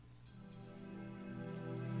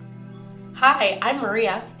Hi, I'm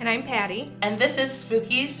Maria. And I'm Patty. And this is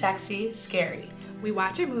Spooky, Sexy, Scary. We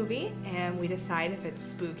watch a movie and we decide if it's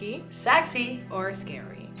spooky, sexy, or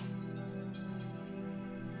scary.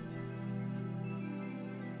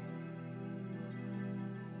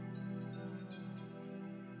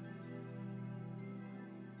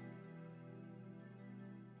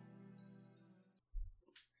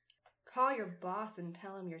 Call your boss and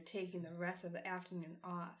tell him you're taking the rest of the afternoon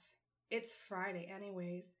off. It's Friday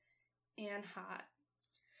anyways, and hot.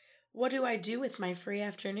 What do I do with my free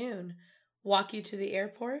afternoon? Walk you to the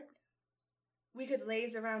airport? We could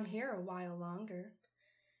laze around here a while longer.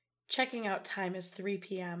 Checking out time is 3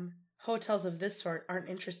 p.m. Hotels of this sort aren't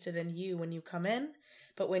interested in you when you come in,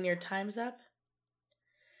 but when your time's up?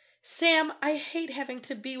 Sam, I hate having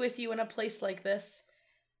to be with you in a place like this.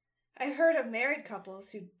 I've heard of married couples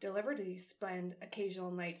who deliberately spend occasional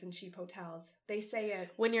nights in cheap hotels. They say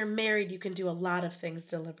it... When you're married, you can do a lot of things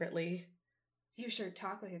deliberately. You sure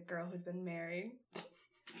talk like a girl who's been married.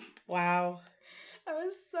 Wow. That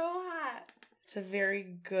was so hot. It's a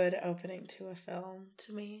very good opening to a film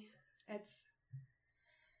to me. That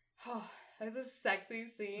was a sexy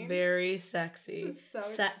scene. Very sexy.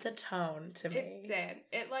 Set the tone to me. It did.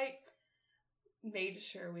 It, made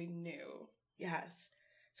sure we knew. Yes.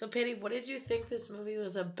 So, Patty, what did you think this movie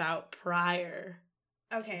was about prior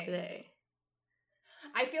to today?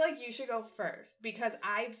 I feel like you should go first because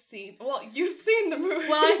you've seen the movie.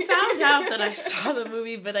 Well, I found out that I saw the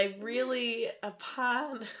movie, but I really,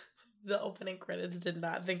 upon the opening credits, did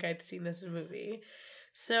not think I'd seen this movie.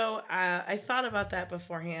 So I thought about that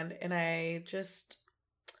beforehand, and I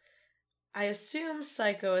assume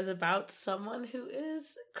Psycho is about someone who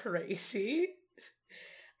is crazy.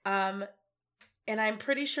 And I'm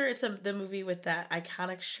pretty sure it's the movie with that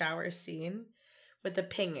iconic shower scene with the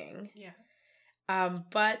pinging. Yeah.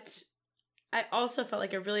 But I also felt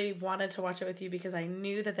like I really wanted to watch it with you because I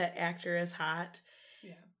knew that actor is hot.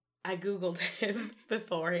 Yeah. I Googled him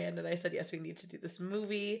beforehand and I said, yes, we need to do this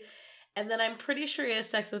movie. And then I'm pretty sure he has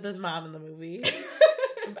sex with his mom in the movie.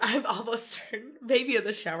 I'm almost certain. Maybe in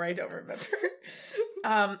the shower, I don't remember.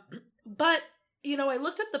 But, I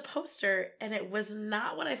looked up the poster and it was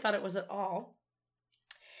not what I thought it was at all.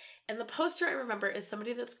 And the poster I remember is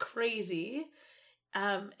somebody that's crazy.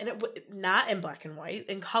 And it not in black and white,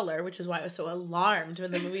 in color, which is why I was so alarmed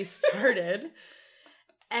when the movie started.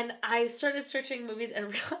 And I started searching movies and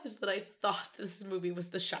realized that I thought this movie was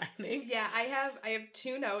The Shining. Yeah, I have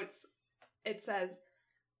two notes. It says,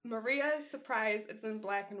 Maria is surprised it's in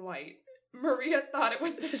black and white. Maria thought it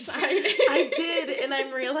was The Shining. I did, and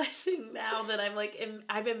I'm realizing now that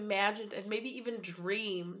I've imagined and maybe even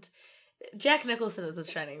dreamed. Jack Nicholson is The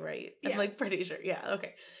Shining, right? Yeah. I'm pretty sure. Yeah,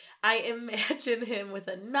 okay. I imagine him with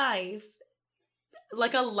a knife,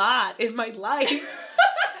 a lot in my life.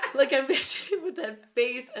 I imagine him with that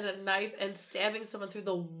face and a knife and stabbing someone through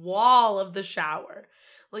the wall of the shower.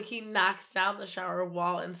 He knocks down the shower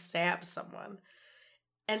wall and stabs someone.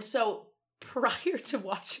 And so prior to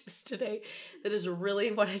watching this today, that is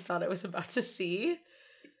really what I thought I was about to see.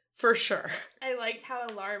 For sure. I liked how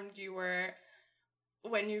alarmed you were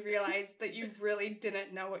when you realized that you really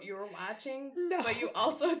didn't know what you were watching. No. But you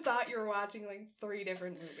also thought you were watching 3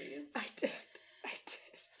 different movies. I did.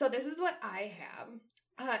 So this is what I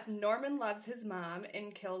have. Norman loves his mom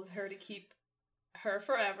and kills her to keep her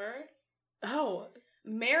forever. Oh.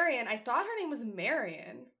 Marion, I thought her name was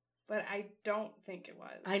Marion, but I don't think it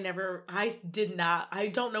was. I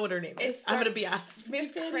don't know what her name is. I'm going to be honest.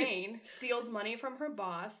 Miss Crane steals money from her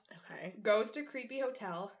boss. Okay. Goes to creepy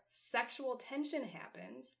hotel. Sexual tension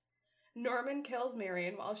happens. Norman kills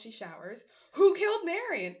Marion while she showers. Who killed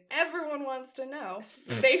Marion? Everyone wants to know.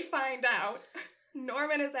 They find out.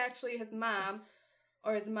 Norman is actually his mom,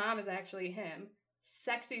 or his mom is actually him.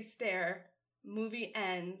 Sexy stare. Movie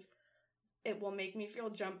ends. It will make me feel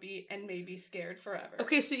jumpy and maybe scared forever.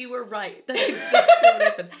 Okay, so you were right. That's exactly what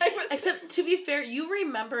happened. Except, to be fair, you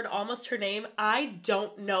remembered almost her name. I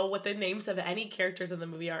don't know what the names of any characters in the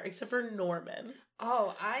movie are, except for Norman.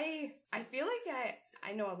 Oh, I feel like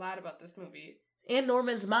I know a lot about this movie. And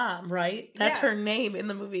Norman's mom, right? That's her name in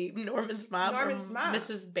the movie. Norman's mom.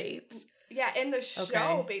 Mrs. Bates. Yeah, in the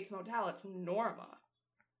show Bates Motel, it's Norma.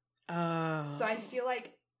 Oh. So I feel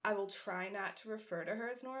like I will try not to refer to her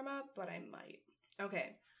as Norma, but I might.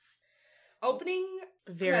 Okay. Opening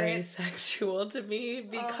very credits. Sexual to me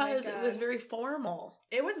because it was very formal.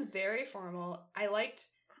 It was very formal. I liked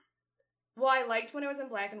when it was in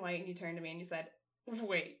black and white and you turned to me and you said,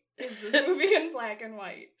 wait, is this movie in black and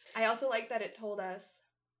white? I also liked that it told us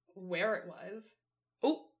where it was.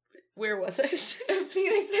 Oh, where was it?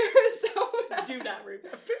 Phoenix, Arizona. do not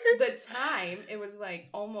remember. The time, it was like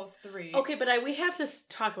almost 3. Okay, but we have to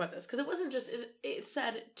talk about this because it wasn't just, it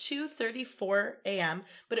said 2:34 a.m.,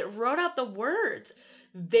 but it wrote out the words.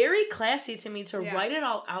 Very classy to me to write it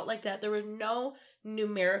all out like that. There were no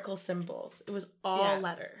numerical symbols. It was all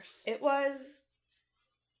letters. It was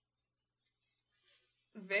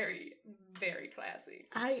very, very classy.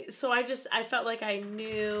 I felt like I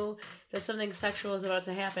knew that something sexual was about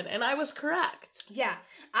to happen, and I was correct. Yeah.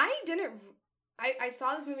 I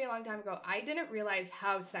saw this movie a long time ago. I didn't realize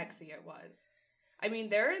how sexy it was. I mean,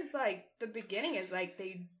 there is like, the beginning is like,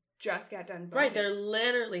 they just got done boning. Right, they're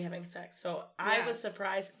literally having sex. So I was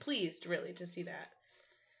pleased really to see that.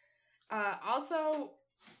 Also,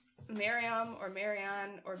 Miriam or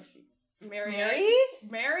Marianne or Mary?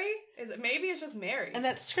 Is it, maybe it's just Mary. And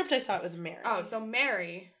that script I saw, it was Mary. Oh, so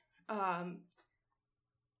Mary, was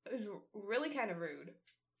really kind of rude.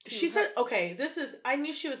 She said, okay, I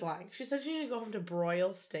knew she was lying. She said you need to go home to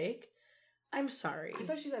broil steak. I'm sorry. I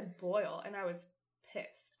thought she said boil, and I was pissed.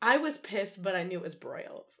 I was pissed, but I knew it was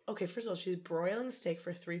broil. Okay, first of all, she's broiling steak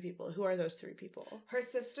for 3 people. Who are those 3 people? Her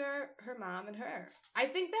sister, her mom, and her. I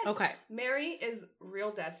think that Mary is real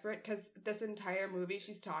desperate because this entire movie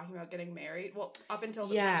she's talking about getting married. Well, up until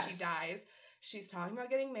the point she dies, she's talking about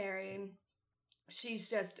getting married. She's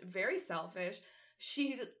just very selfish.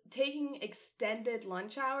 She's taking extended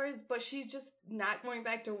lunch hours, but she's just not going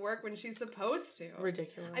back to work when she's supposed to.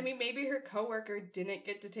 Ridiculous. I mean, maybe her coworker didn't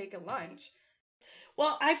get to take a lunch.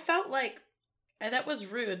 Well, I felt like that was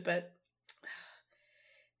rude, but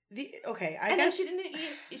I guess she didn't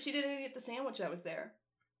eat the sandwich that was there.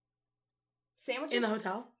 Sandwiches in the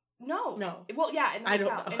hotel? No. Well, yeah, in the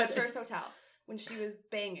hotel, in the first hotel when she was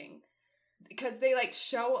banging. Because they, like,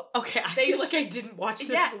 show... Okay, I feel like I didn't watch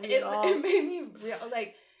this movie at all. It made me real...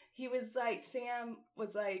 Like, he was like... Sam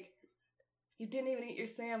was like, you didn't even eat your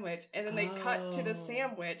sandwich. And then they cut to the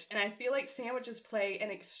sandwich. And I feel like sandwiches play an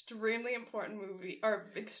extremely important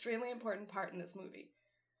part in this movie.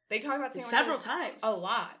 They talk about sandwiches... Several times. A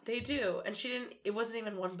lot. They do. And it wasn't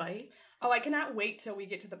even one bite. Oh, I cannot wait till we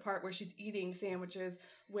get to the part where she's eating sandwiches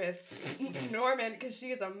with Norman, because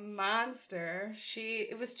she is a monster.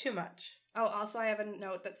 It was too much. Oh, also I have a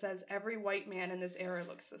note that says every white man in this era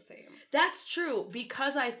looks the same. That's true,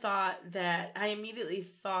 because I immediately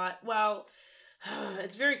thought, well,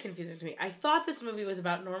 it's very confusing to me. I thought this movie was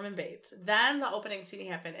about Norman Bates. Then the opening scene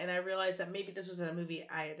happened, and I realized that maybe this was in a movie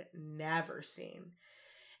I had never seen.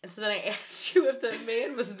 And so then I asked you if the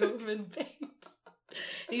man was Norman Bates.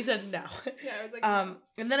 And you said no. Yeah, I was like...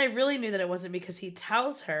 And then I really knew that it wasn't, because he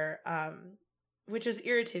tells her, which is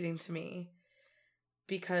irritating to me,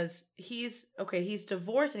 because he's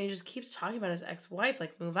divorced and he just keeps talking about his ex-wife,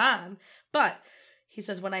 like, move on. But he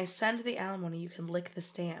says, when I send the alimony, you can lick the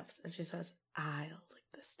stamps. And she says, I'll lick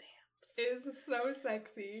the stamps. It's so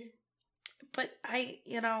sexy. But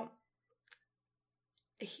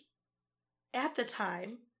at the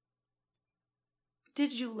time,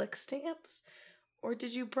 did you lick stamps? Or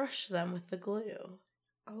did you brush them with the glue?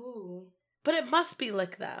 Oh. But it must be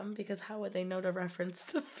lick them, because how would they know to reference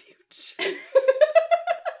the future?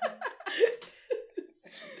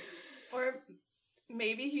 Or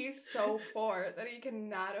maybe he's so poor that he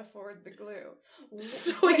cannot afford the glue.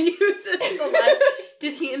 So he uses saliva.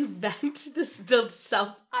 Did he invent the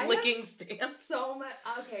self-licking stamp? So much.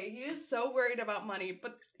 Okay, he is so worried about money,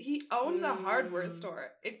 but he owns a hardware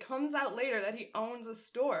store. It comes out later that he owns a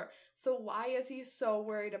store. So why is he so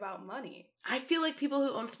worried about money? I feel like people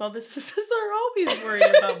who own small businesses are always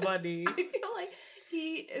worried about money. I feel like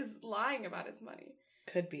he is lying about his money.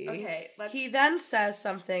 Could be. Okay, He then says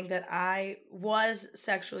something that I was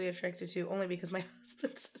sexually attracted to only because my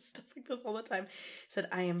husband says stuff like this all the time. He said,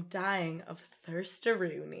 I am dying of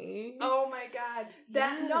thirsteroonie. Oh my god.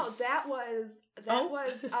 That was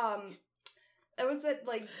that,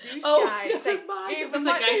 like, douche guy that gave the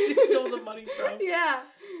money. The guy she stole the money from. Yeah.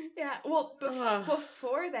 Well,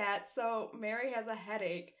 before that, so Mary has a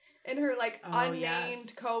headache, and her, like,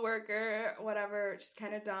 unnamed coworker, whatever, she's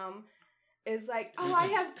kind of dumb, is like, oh, I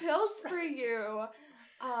have pills for you.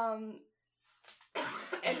 And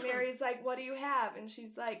Mary's like, what do you have? And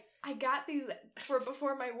she's like, I got these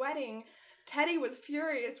before my wedding. Teddy was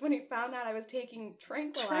furious when he found out I was taking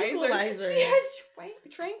tranquilizers. She has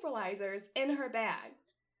tranquilizers in her bag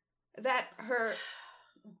that her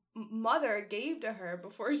mother gave to her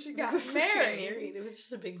before she got married. It was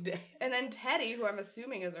just a big day. And then Teddy, who I'm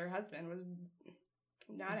assuming is her husband, was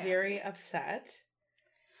not very upset.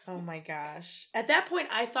 Oh my gosh. At that point,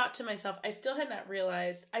 I thought to myself, I still had not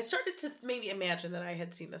realized. I started to maybe imagine that I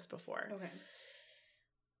had seen this before. Okay.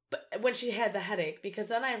 But when she had the headache, because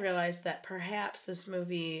then I realized that perhaps this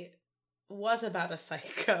movie was about a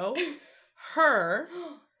psycho. Her.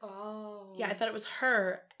 Oh. Yeah, I thought it was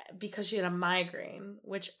her because she had a migraine,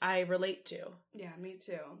 which I relate to. Yeah, me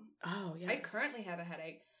too. Oh, yeah. I currently have a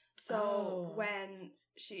headache. So when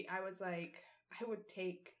I was like, I would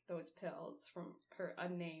take those pills from her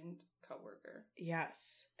unnamed coworker.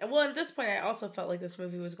 Yes. And well, at this point, I also felt like this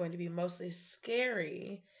movie was going to be mostly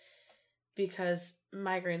scary because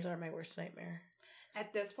migraines are my worst nightmare.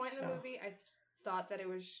 At this point in the movie, I thought that it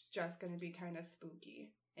was just going to be kind of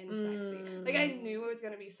spooky and sexy. Like, I knew it was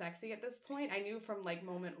going to be sexy at this point. I knew from, like,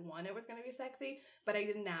 moment one it was going to be sexy, but I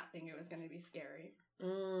did not think it was going to be scary.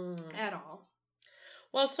 At all.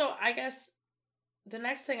 Well, so I guess the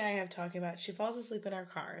next thing I have talking about, she falls asleep in her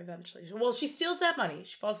car eventually. Well, she steals that money.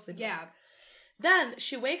 She falls asleep. Yeah. Then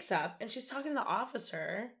she wakes up and she's talking to the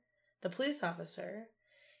officer, the police officer,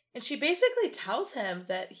 and she basically tells him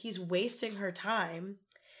that he's wasting her time.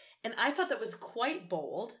 And I thought that was quite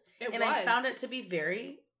bold. I found it to be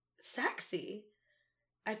very sexy.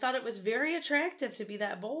 I thought it was very attractive to be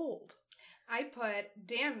that bold. I put,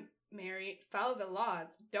 damn, Mary, follow the laws.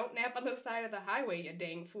 Don't nap on the side of the highway, you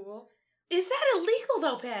dang fool. Is that illegal,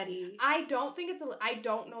 though, Patty? I don't think it's I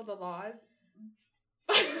don't know the laws.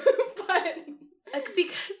 But...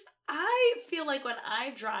 Because I feel like when I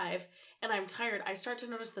drive and I'm tired, I start to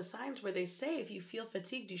notice the signs where they say if you feel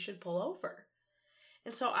fatigued, you should pull over.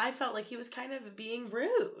 And so I felt like he was kind of being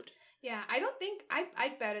rude. Yeah, I don't think...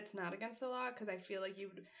 I bet it's not against the law because I feel like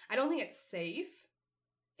I don't think it's safe.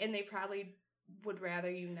 And they probably would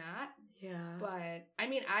rather you not. Yeah. But, I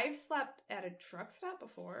mean, I've slept at a truck stop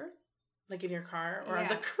before. Like in your car or on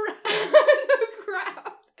the ground? On the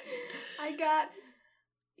ground. I got...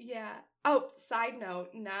 Yeah. Oh, side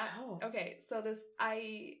note, okay, so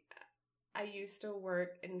I used to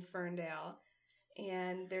work in Ferndale,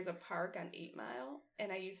 and there's a park on 8 Mile,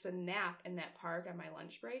 and I used to nap in that park on my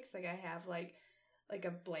lunch breaks. Like, I have, like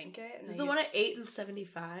a blanket. And Is the one at 8 and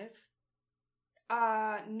 75?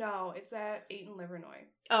 No, it's at 8 in Livernois.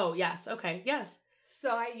 Oh, yes, okay, yes.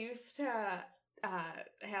 So I used to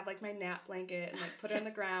have, like, my nap blanket and, like, put it on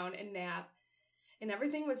the ground and nap. And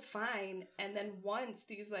everything was fine. And then once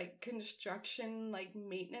these, like, construction, like,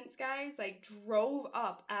 maintenance guys, like, drove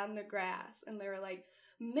up on the grass. And they were like,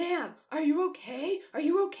 ma'am, are you okay? Are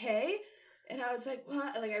you okay? And I was like,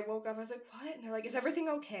 what? Like, I woke up. I was like, what? And they're like, is everything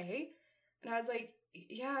okay? And I was like,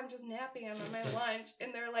 yeah, I'm just napping. I'm on my lunch.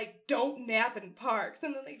 And they're like, don't nap in parks.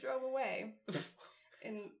 And then they drove away.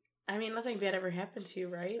 And I mean, nothing bad ever happened to you,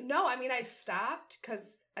 right? No, I mean, I stopped because...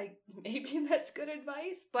 maybe that's good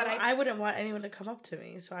advice, but well, I wouldn't want anyone to come up to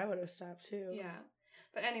me, so I would have stopped too. Yeah.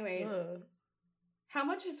 But anyways, how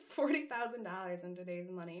much is $40,000 in today's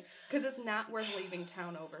money? Because it's not worth leaving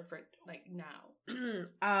town over for, like, now.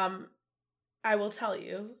 I will tell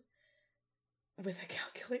you with a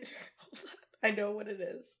calculator. Hold on. I know what it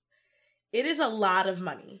is. It is a lot of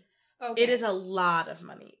money. Okay. It is a lot of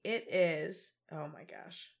money. It is, oh my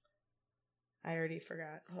gosh. I already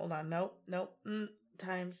forgot. Hold on. Nope.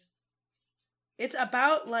 Times. It's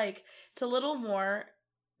about, like, it's a little more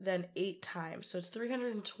than 8 times. So it's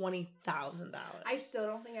 $320,000. I still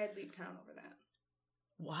don't think I'd leave town over that.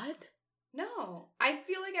 What? No. I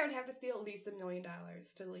feel like I would have to steal at least $1 million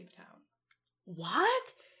to leave town.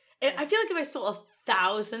 What? I feel like if I stole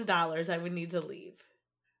 $1,000, I would need to leave.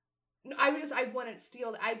 No, I wouldn't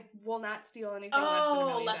steal. I will not steal anything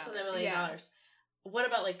less than $1 million. Yeah. What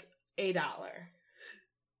about, like, $1?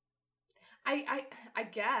 I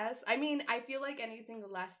guess. I mean, I feel like anything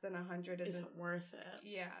less than 100 isn't worth it.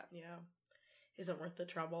 Yeah. Yeah. Isn't worth the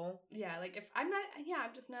trouble. Yeah, like if I'm not,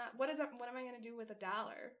 I'm just not, what am I going to do with $1?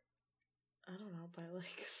 I don't know, buy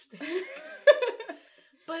like a snake.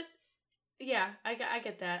 But, yeah, I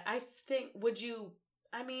get that. I think, would you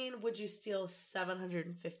steal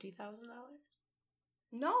 $750,000?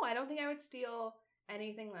 No, I don't think I would steal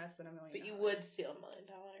anything less than $1 million. But you would steal $1 million.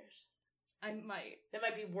 I might. That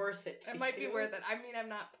might be worth it to you. It might be worth it. I mean, I'm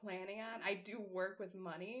not planning on. I do work with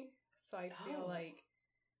money, so I feel like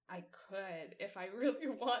I could if I really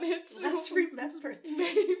wanted to. Let's remember that.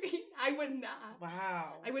 Maybe. I would not.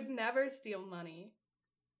 Wow. I would never steal money.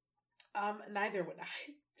 Neither would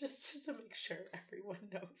I. Just to make sure everyone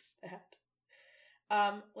knows that.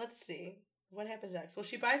 Let's see. What happens next? Well,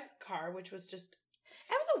 she buys the car, which was just...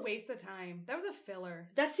 That was a waste of time. That was a filler.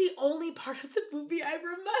 That's the only part of the movie I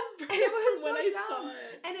remember. It was when so I dumb. saw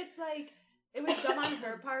it. And it's like, it was dumb on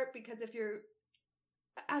her part because if you're,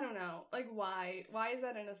 I don't know, like why? Why is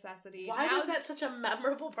that a necessity? Why was that such a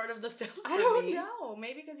memorable part of the film for I don't me? know.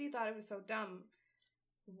 Maybe because you thought it was so dumb.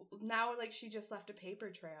 Now, like, she just left a paper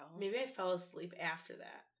trail. Maybe I fell asleep after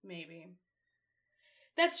that. Maybe.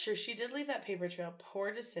 That's true. She did leave that paper trail.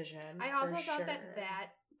 Poor decision. I also for thought sure.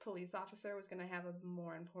 that police officer was going to have a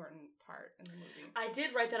more important part in the movie. I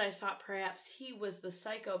did write that I thought perhaps he was the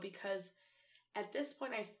psycho because at this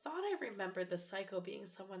point I thought I remembered the psycho being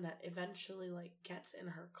someone that eventually like gets in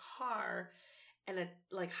her car and it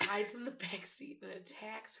like hides in the backseat and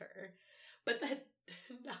attacks her. But that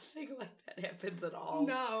nothing like that happens at all.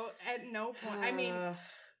 No, at no point. I mean,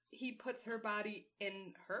 he puts her body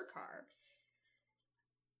in her car.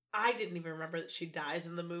 I didn't even remember that she dies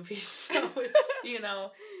in the movie, so it's,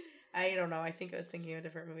 I don't know. I think I was thinking of a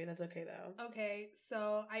different movie. That's okay, though. Okay,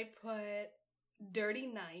 so I put Dirty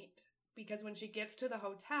Night, because when she gets to the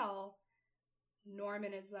hotel,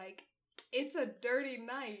 Norman is like, it's a dirty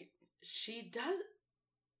night. She does,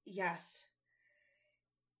 yes.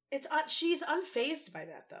 She's unfazed by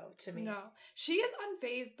that, though, to me. No, she is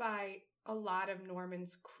unfazed by a lot of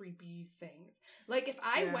Norman's creepy things. Like, if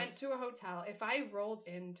I went to a hotel, if I rolled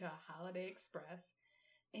into Holiday Express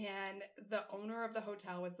and the owner of the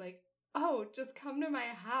hotel was like, oh, just come to my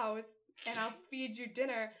house and I'll feed you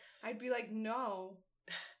dinner, I'd be like, no,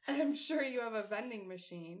 I'm sure you have a vending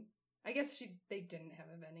machine. I guess they didn't have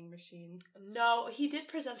a vending machine. No, he did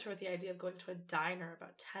present her with the idea of going to a diner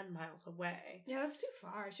about 10 miles away. Yeah, that's too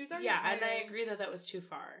far. She was already tired. And I agree that was too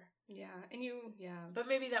far. Yeah, But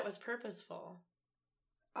maybe that was purposeful.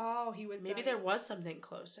 Oh, he was... Maybe there was something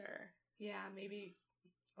closer. Yeah, maybe...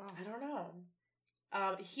 Oh. I don't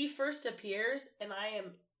know. He first appears, and I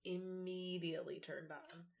am immediately turned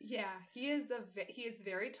on. Yeah, he is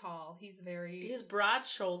very tall. His broad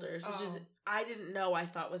shoulders, which is I didn't know I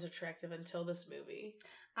thought was attractive until this movie.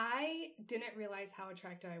 I didn't realize how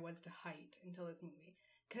attracted I was to height until this movie.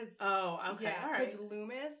 Okay, all right. Because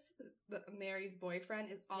Loomis, Mary's boyfriend,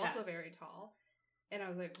 is also very tall. And I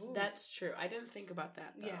was like, ooh. That's true. I didn't think about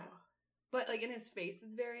that, though. Yeah. But, like, in his face,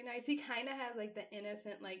 it's very nice. He kind of has, like, the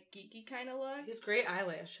innocent, like, geeky kind of look. He has great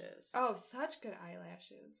eyelashes. Oh, such good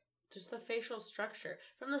eyelashes. Just the facial structure.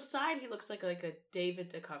 From the side, he looks like a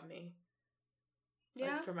David Duchovny.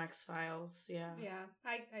 Yeah. Like from X-Files, yeah. Yeah,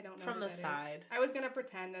 I don't know from the side. I was going to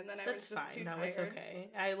pretend, and then I was just fine. too no, tired. It's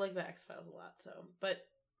okay. I like the X-Files a lot, so. But,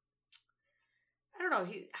 I don't know.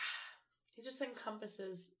 He just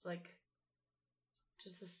encompasses, like,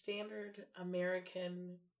 just the standard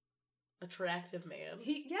American attractive man.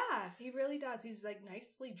 He really does. He's, like,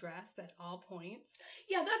 nicely dressed at all points.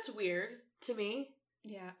 Yeah, that's weird to me.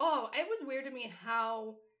 Yeah. Oh, it was weird to me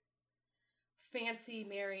how fancy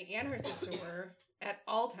Mary and her sister were at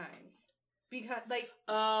all times. Because, like,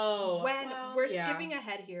 we're skipping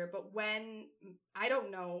ahead here, but when, I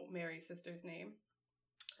don't know Mary's sister's name,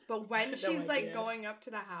 but when she's, like, going up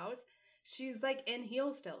to the house, she's, like, in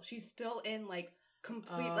heels still. She's still in, like,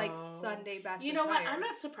 complete, like, Sunday best You know what? I'm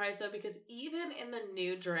not surprised, though, because even in the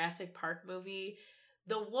new Jurassic Park movie,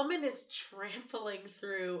 the woman is trampling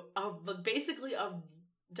through basically a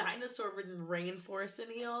dinosaur-ridden rainforest in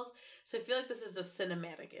heels. So I feel like this is a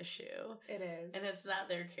cinematic issue. It is. And it's not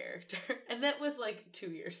their character. And that was like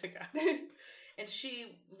 2 years ago. And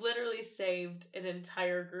she literally saved an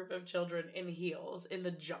entire group of children in heels in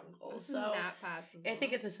the jungle. This so is not possible. I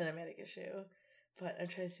think it's a cinematic issue. But I'm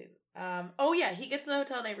trying to see. He gets to the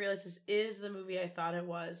hotel and I realize this is the movie I thought it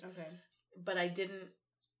was. Okay. But I didn't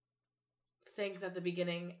think that the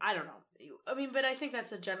beginning, I don't know. I mean, but I think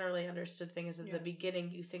that's a generally understood thing is at the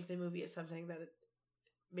beginning you think the movie is something that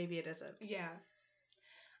maybe it isn't. Yeah.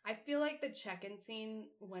 I feel like the check-in scene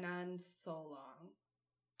went on so long.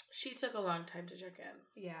 She took a long time to check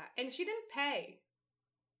in. Yeah, and she didn't pay.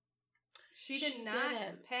 She didn't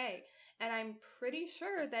pay. And I'm pretty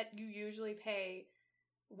sure that you usually pay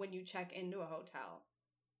when you check into a hotel.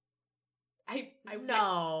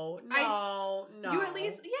 No. You at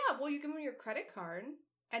least, you give them your credit card,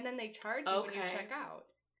 and then they charge you when you check out.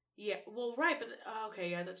 Yeah, well, right, but,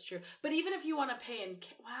 that's true. But even if you want to pay in,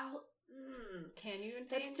 can you?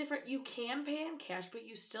 That's different. You can pay in cash, but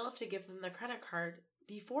you still have to give them the credit card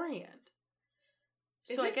beforehand.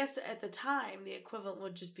 So I guess at the time, the equivalent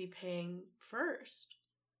would just be paying first.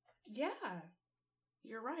 Yeah.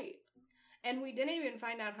 You're right. And we didn't even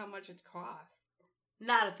find out how much it cost.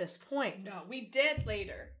 Not at this point. No, we did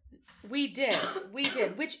later. We did.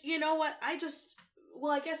 Which, you know what? I guess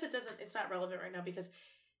it's not relevant right now because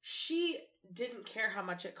she didn't care how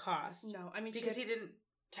much it cost. No, I mean, because he didn't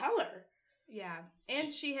tell her. Yeah.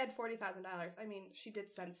 And she had $40,000. I mean, she did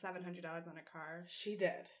spend $700 on a car. She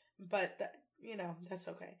did. But, that's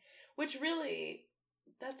okay. Which really,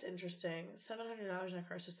 that's interesting. $700 in a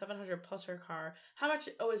car. So $700 plus her car. How much?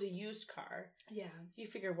 Oh, is a used car. Yeah. You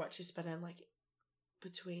figure what she's spending like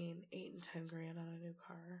between $8,000 and $10,000 on a new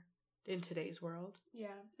car in today's world. Yeah.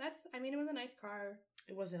 It was a nice car.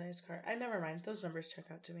 It was a nice car. Never mind. Those numbers check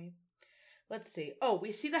out to me. Let's see. Oh,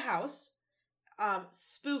 we see the house.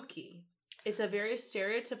 Spooky. It's a very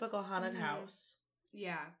stereotypical haunted house.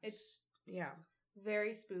 Yeah. It's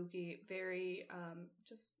very spooky, very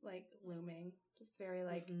just like looming. Just very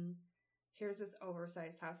like here's this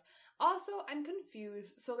oversized house. Also, I'm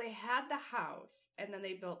confused. So they had the house and then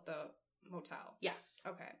they built the motel. Yes.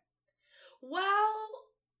 Okay. Well,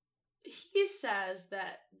 he says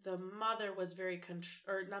that the mother was very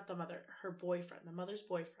or not the mother, her boyfriend, the mother's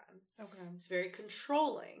boyfriend. Okay. Was very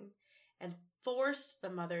controlling and forced the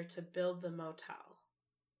mother to build the motel.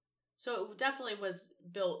 So it definitely was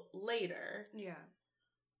built later. Yeah.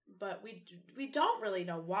 But we don't really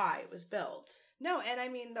know why it was built. No, and I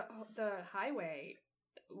mean the highway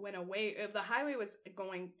went away. The highway was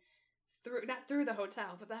going through, not through the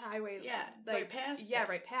hotel, but the highway. Yeah, like, right past Yeah, it.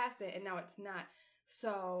 right past it, and now it's not.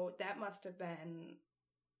 So that must have been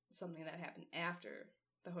something that happened after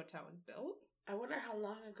the hotel was built. I wonder how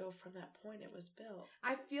long ago from that point it was built.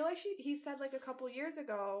 I feel like he said like a couple years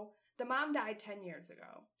ago. The mom died 10 years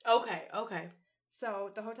ago. Okay.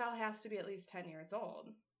 So the hotel has to be at least 10 years old.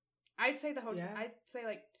 I'd say the hotel. Yeah. I'd say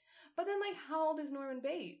like, but then like, how old is Norman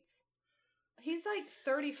Bates? He's like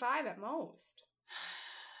 35 at most.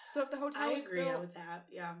 So if the hotel I was agree built, with that.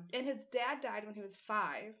 Yeah. And his dad died when he was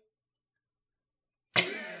 5.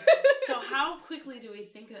 So how quickly do we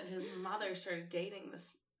think that his mother started dating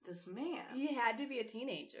this man? He had to be a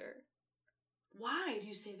teenager. Why do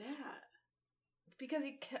you say that? Because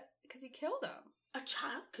he killed him. A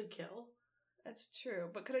child could kill. That's true.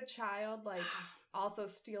 But could a child like also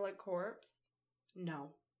steal a corpse? No,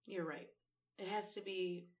 you're right. It has to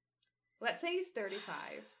be. Let's say he's 35.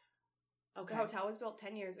 Okay. The hotel was built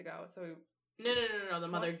 10 years ago, so. No. The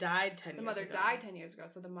mother died 10 years ago. The mother died 10 years ago,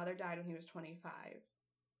 so the mother died when he was 25.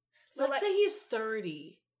 So let's say he's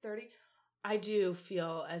 30. 30? I do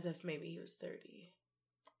feel as if maybe he was 30.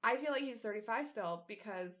 I feel like he's 35 still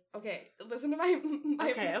because, okay, listen to my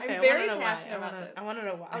okay. I'm very passionate about this. I want to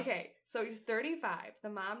know why. Okay, so he's 35. The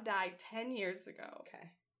mom died 10 years ago. Okay.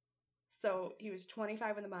 So he was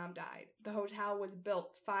 25 when the mom died. The hotel was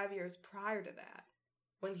built 5 years prior to that.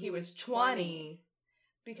 When he was 20.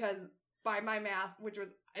 Because by my math, which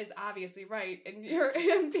is obviously right, and you're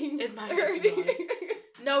being 30.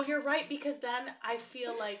 No, you're right, because then I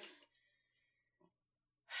feel like,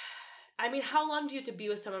 I mean, how long do you have to be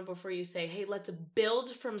with someone before you say, hey, let's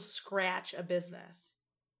build from scratch a business?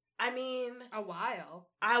 I mean... A while.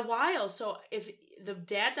 So if the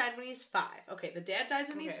dad died when he's 5. Okay, the dad dies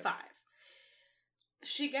when he's 5.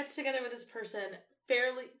 She gets together with this person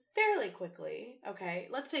fairly quickly. Okay,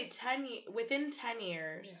 let's say within 10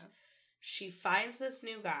 years, she finds this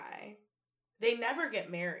new guy. They never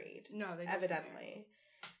get married. No, they don't. Evidently.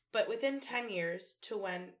 But within 10 years to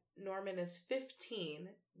when Norman is 15,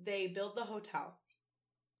 they build the hotel.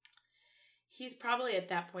 He's probably at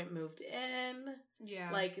that point moved in.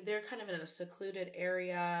 Yeah. Like, they're kind of in a secluded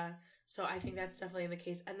area. So I think that's definitely the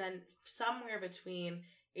case. And then somewhere between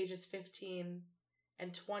ages 15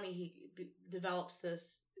 and 20, he develops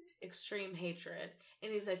this extreme hatred.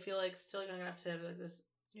 And he's, I feel like, still young enough to have like this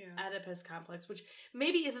Oedipus complex, which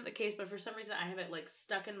maybe isn't the case, but for some reason I have it like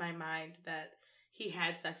stuck in my mind that he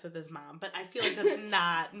had sex with his mom, but I feel like that's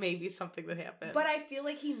not maybe something that happened. But I feel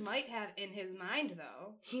like he might have in his mind,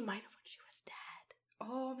 though. He might have when she was dead.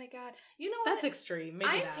 Oh my god. You know what? That's extreme. Maybe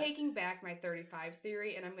I'm taking back my 35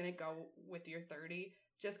 theory, and I'm going to go with your 30,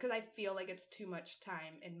 just because I feel like it's too much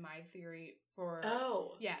time in my theory for...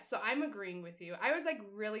 Oh. Yeah, so I'm agreeing with you. I was like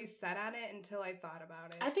really set on it until I thought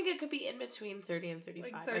about it. I think it could be in between 30 and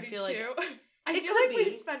 35. Like 32? I feel like... I feel like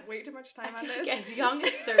we've spent way too much time on this. Like as young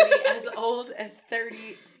as 30, as old as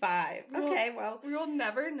 35. Okay, well. We will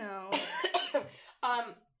never know.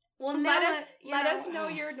 Well, let us know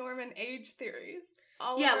your Norman age theories.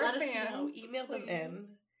 Let us know. Email them in.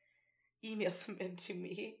 Email them in to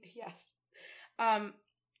me. Yes.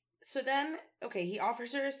 So then, okay, he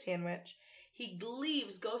offers her a sandwich. He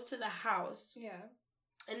leaves, goes to the house. Yeah.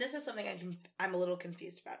 And this is something I'm a little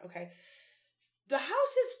confused about, okay? The house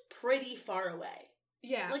is pretty far away.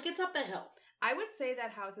 Yeah. Like, it's up a hill. I would say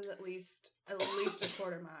that house is at least a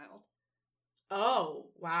quarter mile. Oh,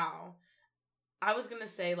 wow. I was going to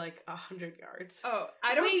say, like, 100 yards. Oh,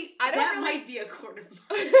 that might be a quarter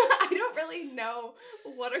mile. I don't really know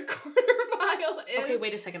what a quarter mile is. Okay,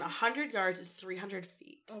 wait a second. 100 yards is 300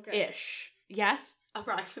 feet. Okay. Ish. Yes?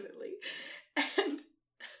 Approximately. And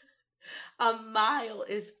a mile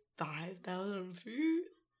is 5,000 feet.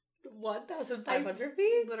 1,500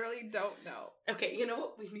 feet? Literally don't know. Okay, you know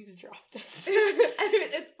what? We need to drop this.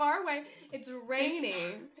 It's far away. It's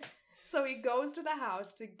raining. So he goes to the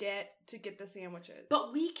house to get the sandwiches.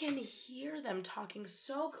 But we can hear them talking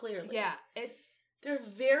so clearly. Yeah, they're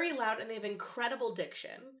very loud and they have incredible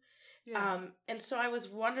diction. yeah. And so I was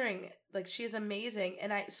wondering, like, she's amazing.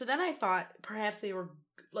 And so then I thought perhaps they were,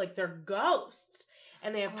 like, they're ghosts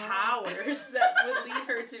and they have powers that would lead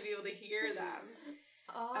her to be able to hear them.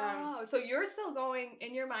 Oh, so you're still going,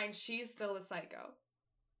 in your mind, she's still the psycho.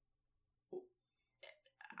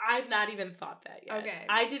 I've not even thought that yet. Okay.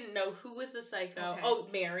 I didn't know who was the psycho. Okay. Oh,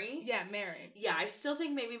 Mary? Yeah, Mary. Yeah, I still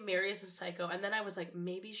think maybe Mary is the psycho. And then I was like,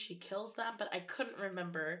 maybe she kills them, but I couldn't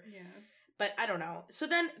remember. Yeah. But I don't know. So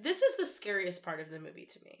then, this is the scariest part of the movie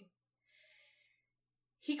to me.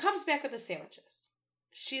 He comes back with the sandwiches.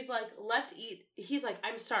 She's like, let's eat. He's like,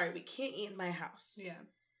 I'm sorry, we can't eat in my house. Yeah.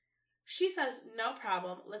 She says, no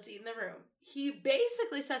problem, let's eat in the room. He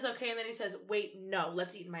basically says, okay, and then he says, wait, no,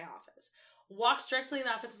 let's eat in my office. Walks directly in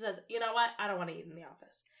the office and says, you know what? I don't want to eat in the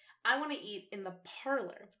office. I want to eat in the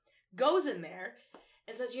parlor. Goes in there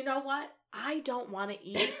and says, you know what? I don't want to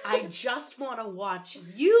eat. I just want to watch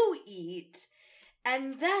you eat.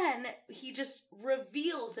 And then he just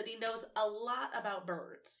reveals that he knows a lot about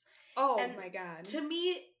birds. Oh, and my God. To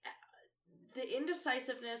me, the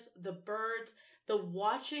indecisiveness, the birds, the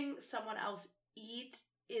watching someone else eat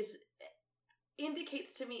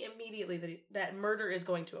indicates to me immediately that murder is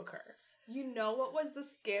going to occur. You know what was the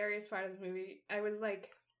scariest part of this movie? I was,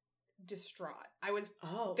 like, distraught. I was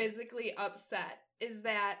physically upset. Is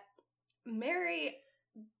that Mary,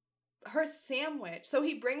 her sandwich, so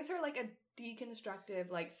he brings her, like, a deconstructive,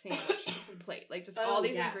 like, sandwich plate. Like, just all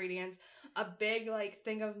these ingredients. A big, like,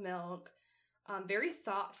 thing of milk. Very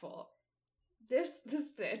thoughtful. This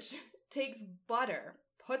bitch takes butter,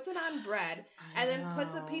 puts it on bread, and then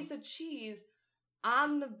puts a piece of cheese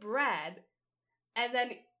on the bread, and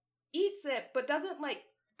then eats it, but doesn't, like,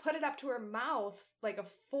 put it up to her mouth like a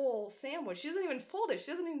full sandwich. She doesn't even fold it.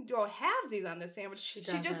 She doesn't even do halvesies on this sandwich. She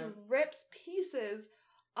just rips pieces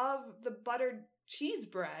of the buttered cheese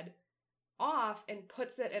bread off and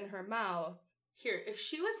puts it in her mouth. Here, if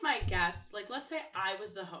she was my guest, like, let's say I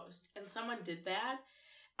was the host and someone did that,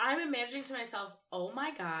 I'm imagining to myself, oh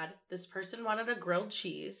my God, this person wanted a grilled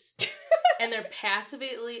cheese. And they're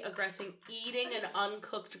passively aggressive eating an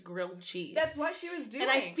uncooked grilled cheese. That's what she was doing. And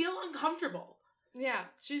I feel uncomfortable. Yeah,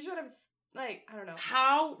 she should have, like, I don't know.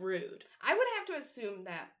 How rude. I would have to assume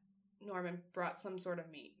that Norman brought some sort of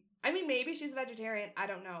meat. I mean, maybe she's vegetarian. I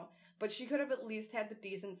don't know. But she could have at least had the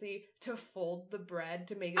decency to fold the bread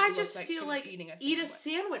to make it look like she was eating a sandwich. Eat a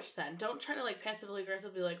sandwich then. Don't try to, like, passively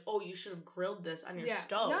aggressively be like, oh, you should have grilled this on your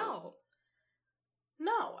stove.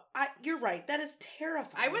 No, you're right. That is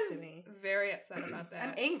terrifying to me. I was very upset about that.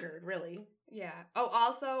 I'm angered, really. Yeah. Oh,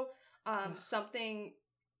 also, something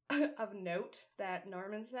of note that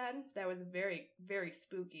Norman said that was very, very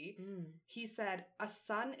spooky. He said, a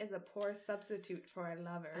son is a poor substitute for a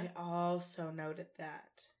lover. I also noted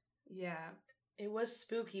that. Yeah. It was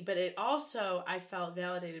spooky, but it also, I felt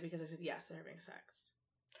validated because I said, yes, they're having sex.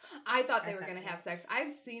 I thought they were going to have sex.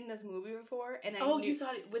 I've seen this movie before, and you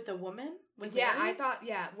thought it with the woman? With Mary? I thought,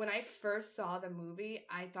 when I first saw the movie,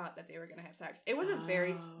 I thought that they were going to have sex. It was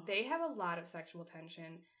they have a lot of sexual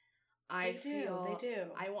tension. They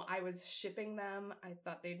do. I was shipping them. I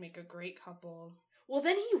thought they'd make a great couple. Well,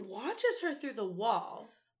 then he watches her through the wall.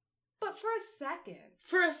 But for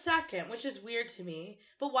a second, which is weird to me.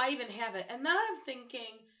 But why even have it? And then I'm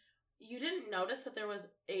thinking, you didn't notice that there was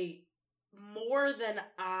a more than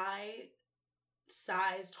eye-sized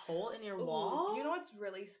hole in your wall? You know what's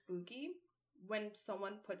really spooky? When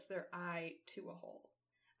someone puts their eye to a hole.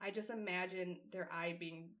 I just imagine their eye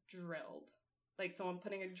being drilled. Like someone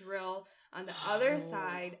putting a drill on the other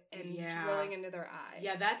side and drilling into their eye.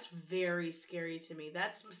 Yeah, that's very scary to me.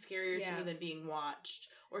 That's scarier to me than being watched.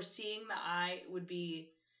 Or seeing the eye would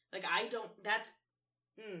be, like, I've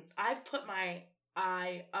put my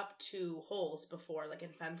eye up to holes before, like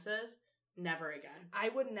in fences. Never again. I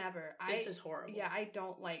would never. This is horrible. Yeah, I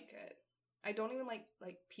don't like it. I don't even like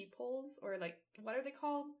peepholes, or like, what are they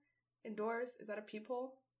called? Indoors? Is that a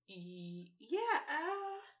peephole?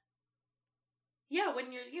 Yeah,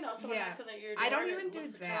 when you're, someone knocks on your door. I don't even do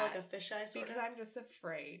that. Kind of like a fisheye sort because I'm just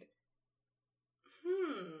afraid.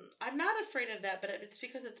 I'm not afraid of that, but it's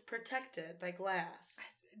because it's protected by glass.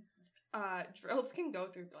 Drills can go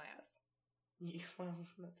through glass. Yeah, well,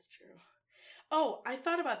 that's true. Oh, I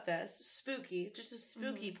thought about this. Spooky. Just a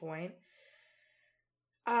spooky point.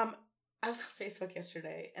 I was on Facebook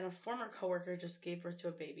yesterday, and a former coworker just gave birth to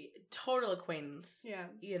a baby. Total acquaintance. Yeah.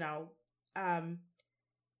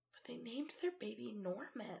 But they named their baby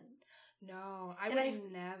Norman. No, I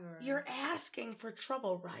would never. You're asking for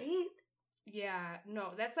trouble, right? Yeah,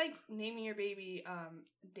 no, that's like naming your baby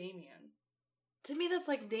Damien. To me, that's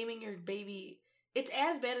like naming your baby. It's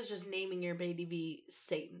as bad as just naming your baby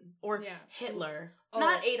Satan or Hitler. Oh.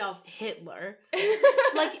 Not Adolf Hitler.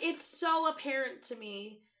 Like, it's so apparent to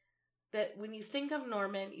me that when you think of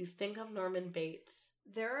Norman, you think of Norman Bates.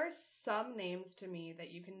 There are some names to me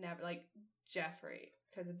that you can never, like Jeffrey,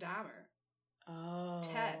 because of Dahmer. Oh.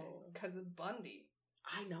 Ted, because of Bundy.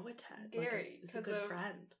 I know a Ted. Gary, he's a good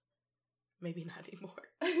friend. Maybe not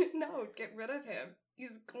anymore. No, get rid of him.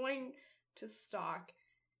 He's going to stalk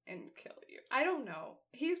and kill you. I don't know.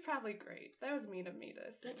 He's probably great. That was mean of me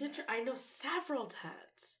to say. That's interesting. I know several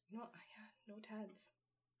Teds. No, no Teds.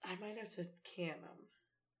 I might have to can them.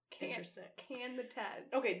 Interesting. Can the Ted.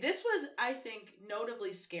 Okay, this was, I think,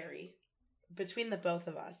 notably scary between the both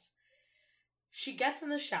of us. She gets in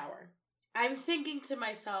the shower. I'm thinking to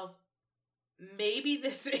myself, maybe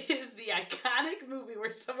this is the iconic movie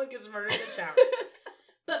where someone gets murdered in the shower.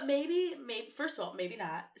 But maybe, first of all, maybe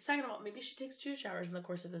not. Second of all, maybe she takes 2 showers in the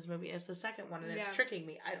course of this movie. And it's the second one, and it's tricking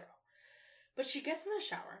me. I don't know. But she gets in the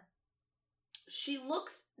shower. She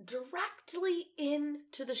looks directly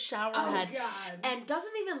into the shower head. God. And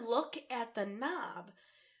doesn't even look at the knob.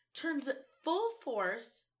 Turns it full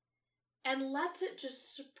force and lets it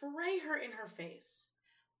just spray her in her face.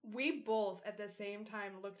 We both, at the same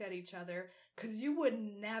time, looked at each other, because you would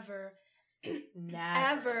never,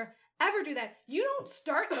 ever do that. You don't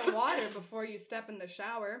start the water before you step in the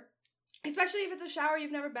shower, especially if it's a shower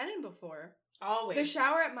you've never been in before. Always. The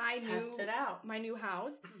shower at my new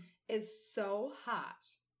house is so hot.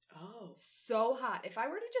 Oh. So hot. If I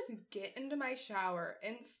were to just get into my shower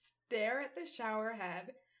and stare at the shower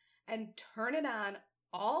head and turn it on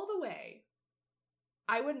all the way,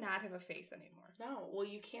 I would not have a face anymore. No, well,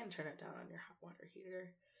 you can turn it down on your hot water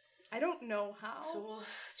heater. I don't know how. So we'll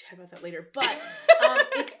chat about that later. But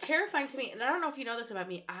it's terrifying to me. And I don't know if you know this about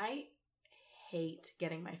me. I hate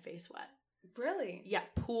getting my face wet. Really? Yeah.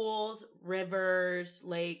 Pools, rivers,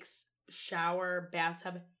 lakes, shower,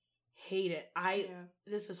 bathtub. Hate it.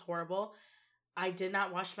 This is horrible. I did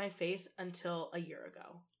not wash my face until a year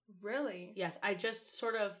ago. Really? Yes. I just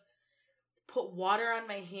sort of put water on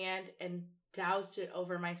my hand and doused it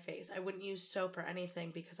over my face. I wouldn't use soap or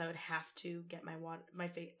anything because I would have to get my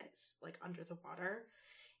face like under the water,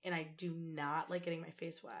 and I do not like getting my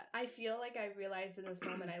face wet. I feel like I realized in this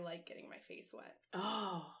moment I like getting my face wet.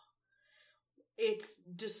 Oh, it's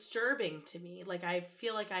disturbing to me. Like, I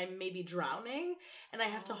feel like I'm maybe drowning and I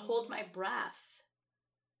have to hold my breath.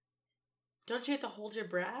 Don't you have to hold your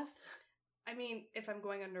breath? I mean, if I'm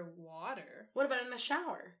going underwater. What about in the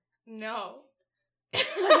shower? No.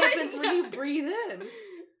 What happens when you breathe in?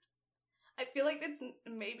 I feel like it's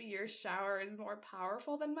maybe your shower is more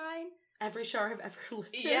powerful than mine. Every shower I've ever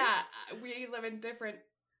lived in. Yeah, we live in different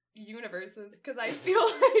universes, because I feel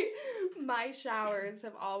like my showers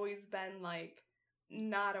have always been like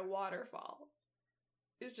not a waterfall.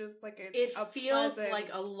 It's just like it feels like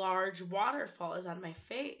a large waterfall is on my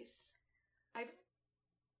face.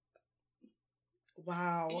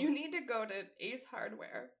 Wow. You need to go to Ace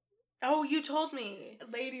Hardware. Oh, you told me.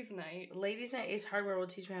 Ladies' night. Ace Hardware will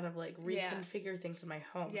teach me how to like reconfigure things in my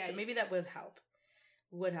home. Yeah. So maybe that would help.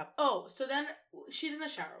 Oh, so then she's in the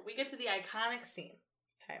shower. We get to the iconic scene.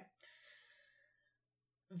 Okay.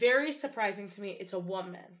 Very surprising to me. It's a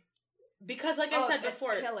woman. Because like I said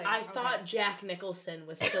before, I thought Jack Nicholson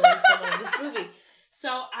was killing someone in this movie.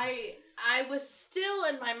 So I was still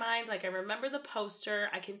in my mind, like I remember the poster.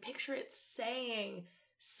 I can picture it saying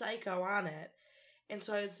Psycho on it. And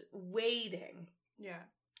so I was waiting. Yeah.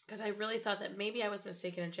 Because I really thought that maybe I was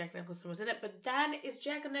mistaken and Jack Nicholson was in it. But then, is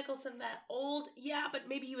Jack Nicholson that old? Yeah, but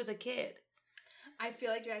maybe he was a kid. I feel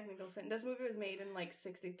like Jack Nicholson. This movie was made in like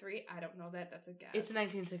 63. I don't know that. That's a guess. It's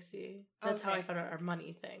 1960. That's how I found out our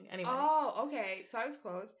money thing. Anyway. Oh, okay. So I was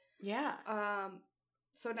close. Yeah.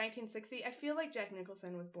 So 1960. I feel like Jack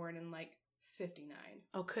Nicholson was born in like 59.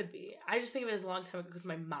 Oh, could be. I just think of it as a long time ago because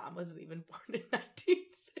my mom wasn't even born in 1960.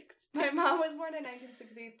 My mom was born in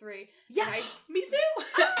 1963. Yeah, me too.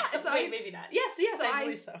 So wait, maybe not. Yes, so I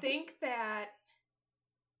believe so. I think that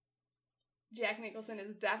Jack Nicholson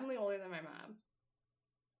is definitely older than my mom.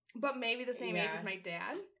 But maybe the same age as my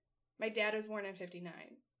dad. My dad was born in 59.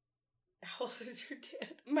 How old is your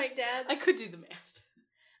dad? My dad... I could do the math.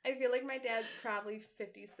 I feel like my dad's probably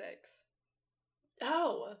 56.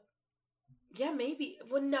 Oh. Yeah, maybe.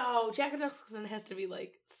 Well, no. Jack Nicholson has to be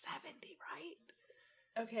like 70, right?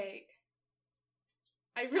 Okay.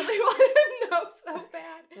 I really want to know so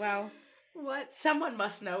bad. Well, What? Someone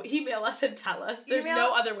must know. Email us and tell us. There's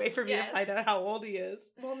no other way for me to find out how old he is.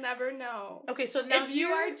 We'll never know. Okay, so now if you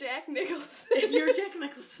are Jack Nicholson. If you're Jack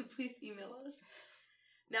Nicholson, please email us.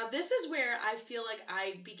 Now, this is where I feel like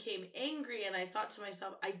I became angry and I thought to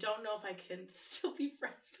myself, I don't know if I can still be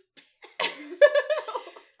friends with Pat.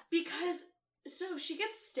 Because, so she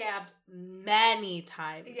gets stabbed many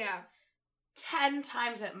times. Yeah. 10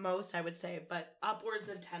 times at most, I would say, but upwards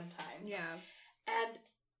of 10 times. Yeah. And,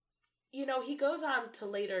 you know, he goes on to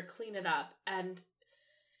later clean it up. And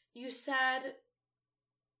you said,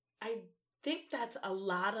 I think that's a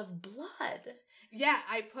lot of blood. Yeah,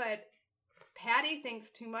 I put, Patty thinks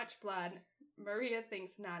too much blood. Maria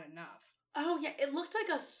thinks not enough. Oh, yeah. It looked like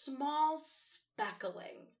a small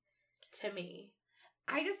speckling to me.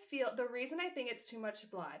 I just feel the reason I think it's too much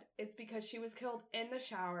blood is because she was killed in the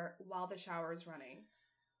shower while the shower is running.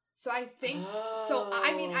 So I think,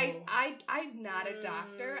 I'm not a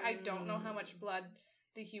doctor. I don't know how much blood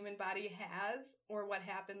the human body has or what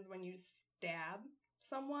happens when you stab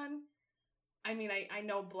someone. I mean, I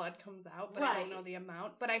know blood comes out, but I don't know the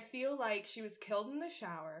amount. But I feel like she was killed in the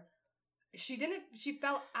shower. She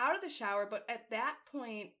fell out of the shower, but at that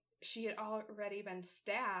point, she had already been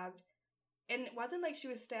stabbed. And it wasn't like she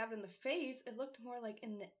was stabbed in the face. It looked more like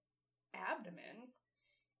in the abdomen.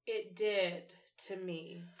 It did to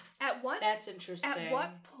me. That's interesting. At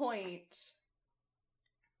what point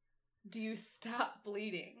do you stop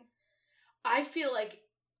bleeding? I feel like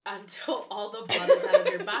until all the blood is out of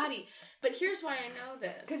your body. But here's why I know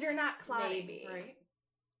this. Because you're not clotting, right?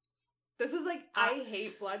 This is like, I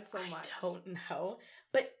hate blood so much. I don't know.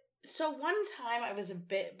 But, so one time I was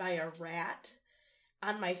bit by a rat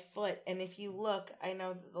on my foot, and if you look, I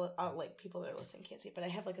know, like, people that are listening can't see, but I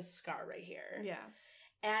have, like, a scar right here. Yeah.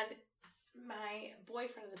 And my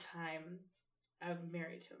boyfriend at the time, I'm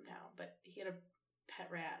married to him now, but he had a pet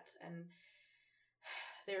rat, and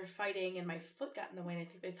they were fighting, and my foot got in the way, and I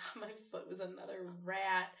think they thought my foot was another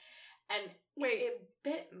rat, and it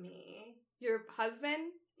bit me. Your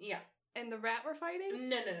husband? Yeah. And the rat were fighting?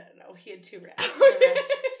 No. He had two rats. And the rats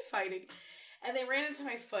were fighting. And they ran into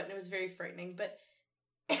my foot, and it was very frightening, but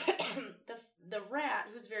the rat,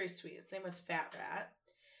 who's very sweet, his name was Fat Rat,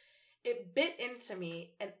 it bit into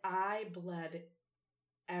me and I bled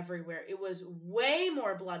everywhere. It was way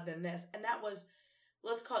more blood than this, and that was,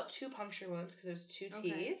 let's call it 2 puncture wounds because there's 2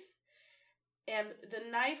 teeth, and the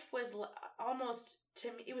knife was almost, to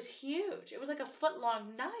me, it was huge. It was like a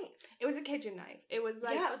foot-long knife. It was a kitchen knife. It was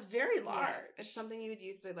like, yeah, it was very large. Yeah, it's something you would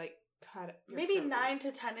use to like cut your maybe throat. 9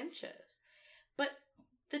 to 10 inches, but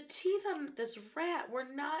the teeth on this rat were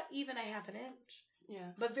not even a half an inch.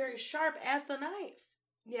 Yeah. But very sharp as the knife.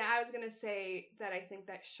 Yeah, I was going to say that I think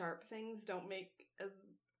that sharp things don't make as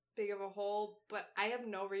big of a hole, but I have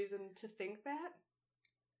no reason to think that.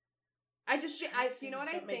 You know what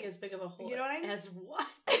I think? Make as big of a hole. You know what I mean? As what?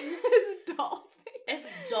 As dull things.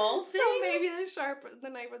 As dull things? So maybe the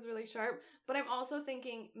knife was really sharp, but I'm also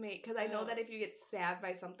thinking, because I know that if you get stabbed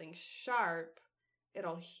by something sharp,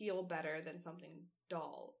 it'll heal better than something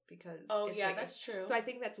dull, because that's true. So I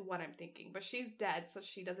think that's what I'm thinking. But she's dead, so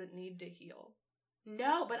she doesn't need to heal.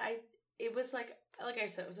 No, but it was like I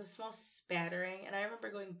said, it was a small spattering, and I remember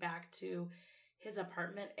going back to his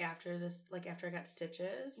apartment after this, like after I got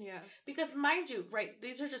stitches. Yeah. Because mind you,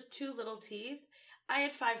 these are just 2 little teeth. I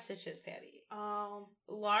had 5 stitches, Patty.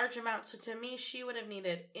 Large amount. So to me, she would have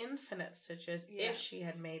needed infinite stitches if she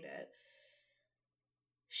had made it.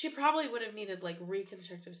 She probably would have needed, like,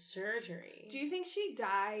 reconstructive surgery. Do you think she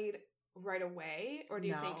died right away? Or do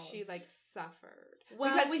you think she, like, suffered?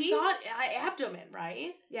 Well, because we thought abdomen,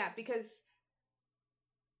 right? Yeah, because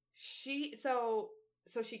so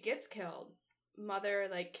she gets killed. Mother,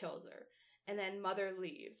 like, kills her. And then Mother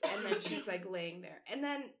leaves. And then she's, like, laying there. And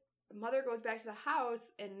then Mother goes back to the house,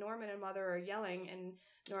 and Norman and Mother are yelling, and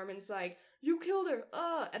Norman's like, "You killed her!"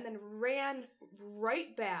 And then ran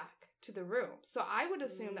right back to the room. So I would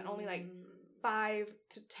assume that only like 5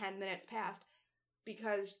 to 10 minutes passed,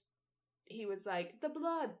 because he was like, the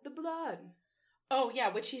blood. Oh yeah,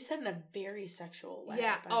 which he said in a very sexual way.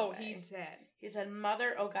 Yeah. By the way. He did. He said,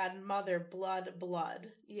 "Mother, oh God, Mother,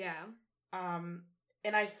 blood." Yeah.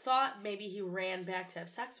 And I thought maybe he ran back to have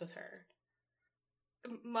sex with her,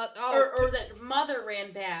 or that Mother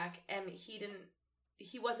ran back and he didn't.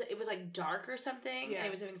 He wasn't. It was like dark or something, and he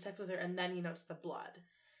was having sex with her, and then he noticed the blood.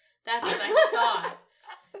 That's what I thought.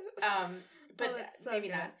 But maybe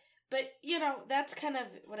not. But, you know, that's kind of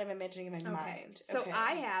what I'm imagining in my mind. So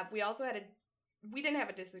we didn't have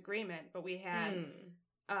a disagreement, but we had,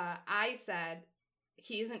 I said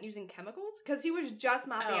he isn't using chemicals, because he was just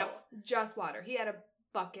mopping up just water. He had a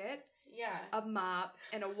bucket, Yeah. a mop,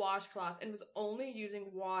 and a washcloth, and was only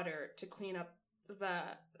using water to clean up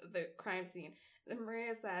the crime scene. And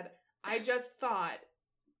Maria said, I just thought,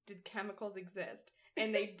 did chemicals exist?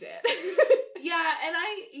 And they did. Yeah, and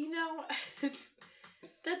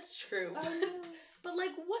that's true. But,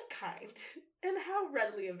 like, what kind? And how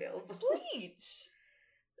readily available? Bleach.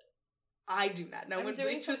 I do not know when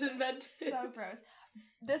bleach was invented. So gross.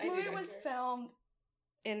 This movie was filmed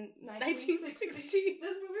in 1960.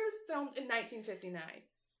 This movie was filmed in 1959.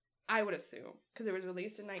 I would assume. Because it was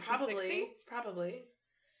released in 1960. Probably.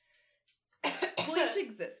 Bleach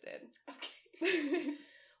existed. Okay.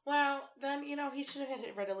 Well, then, he should have had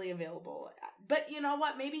it readily available. But you know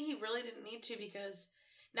what? Maybe he really didn't need to because,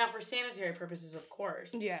 now for sanitary purposes, of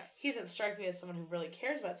course. Yeah. He doesn't strike me as someone who really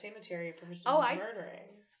cares about sanitary purposes of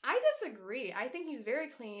murdering. I disagree. I think he's very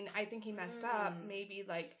clean. I think he messed up. Maybe,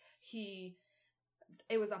 like,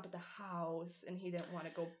 it was up at the house and he didn't want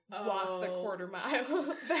to go walk the quarter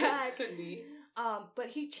mile back. Could be. But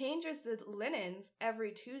he changes the linens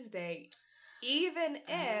every Tuesday, even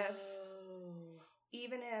if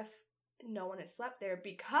no one has slept there,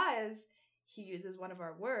 because he uses one of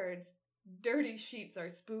our words, dirty sheets are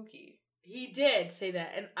spooky. He did say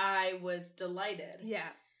that, and I was delighted. Yeah.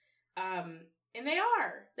 And they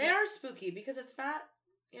are. They are spooky because it's not,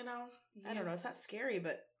 I don't know, it's not scary,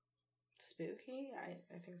 but spooky? I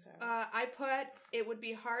think so. I put, it would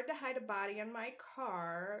be hard to hide a body in my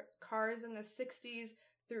car. Cars in the 60s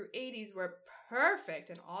through 80s were perfect,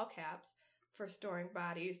 in all caps, for storing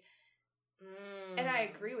bodies. And I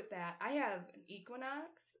agree with that. I have an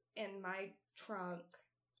Equinox, and my trunk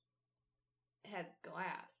has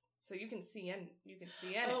glass. So you can see in it.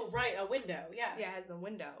 Oh, right, a window, yeah. Yeah, it has the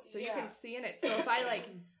window. So you can see in it. So if I,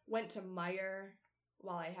 went to Meijer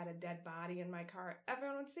while I had a dead body in my car,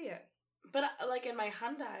 everyone would see it. But, in my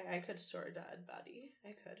Hyundai, I could store a dead body. I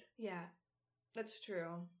could. Yeah, that's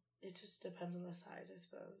true. It just depends on the size, I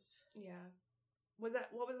suppose. Yeah.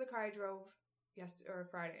 What was the car I drove yesterday or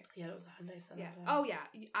Friday? Yeah, it was a Hyundai Sonata. Yeah. Oh, yeah.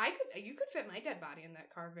 You could fit my dead body in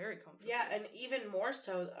that car very comfortably. Yeah, and even more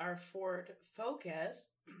so, our Ford Focus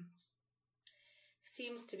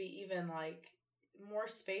seems to be even, more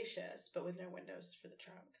spacious, but with no windows for the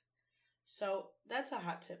trunk. So, that's a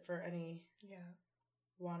hot tip for any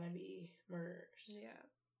wannabe murderers. Yeah.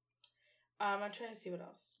 I'm trying to see what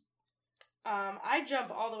else. I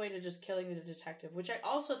jump all the way to just killing the detective, which I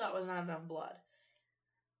also thought was not enough blood.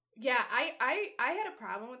 Yeah, I had a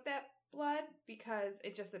problem with that blood because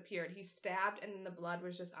it just appeared. He stabbed and then the blood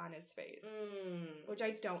was just on his face. Which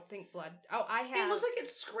I don't think blood... Oh, It looked like it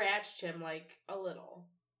scratched him, a little.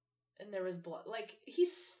 And there was blood. He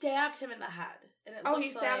stabbed him in the head. And he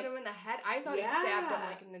stabbed him in the head? I thought he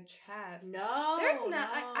stabbed him, in the chest. No, There's not...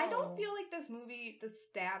 No. I don't feel like this movie, the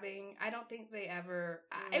stabbing, I don't think they ever...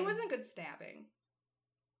 It wasn't good stabbing.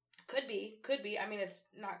 Could be. I mean, it's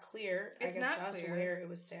not clear. It's not to us clear. Where it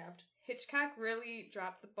was stabbed. Hitchcock really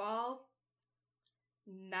dropped the ball.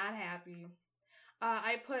 Not happy.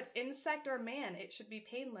 I put insect or man. It should be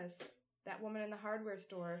painless. That woman in the hardware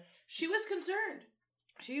store. She was concerned.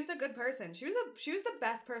 She was a good person. She was the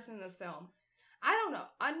best person in this film. I don't know.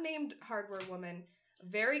 Unnamed hardware woman.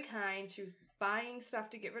 Very kind. She was buying stuff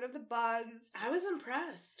to get rid of the bugs. I was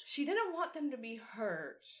impressed. She didn't want them to be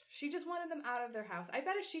hurt. She just wanted them out of their house. I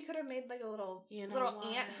bet if she could have made a little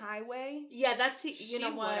ant highway. Yeah, that's the you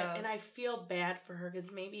know what, would've. And I feel bad for her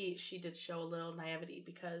because maybe she did show a little naivety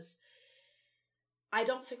because I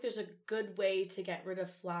don't think there's a good way to get rid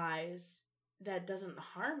of flies that doesn't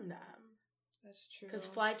harm them. That's true. Because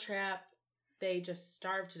fly trap, they just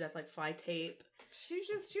starve to death like fly tape. She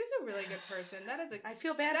was a really good person. I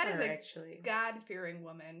feel bad for her, actually. God-fearing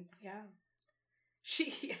woman. Yeah.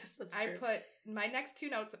 Yes, that's I true. put my next 3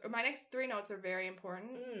 notes are very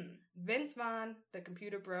important. Vince Vaughn, the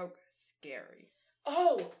computer broke, scary.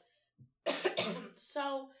 Oh!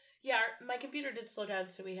 So, yeah, my computer did slow down,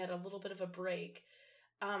 so we had a little bit of a break.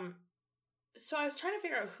 So I was trying to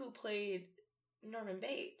figure out who played Norman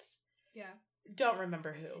Bates. Yeah. Don't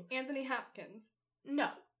remember who. Anthony Hopkins. No.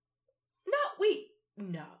 No, wait.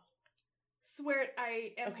 No. Swear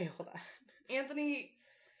I am... Okay, hold on. Anthony...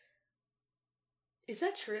 Is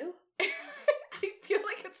that true? I feel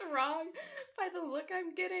like it's wrong by the look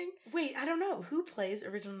I'm getting. Wait, I don't know. Who plays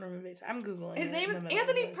original Norman Bates? I'm Googling. His name is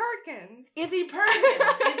Anthony Perkins. Anthony Perkins.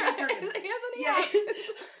 Anthony Perkins. Anthony Hopkins.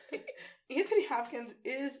 Anthony Hopkins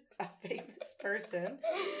is a famous person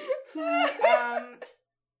who,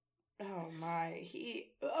 oh my,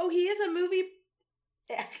 he is a movie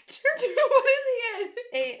actor. What is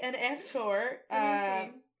he in? An actor. Let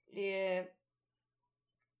me see. Yeah.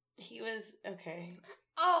 He was, okay.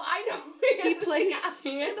 Oh, I know. He played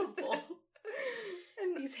Hannibal.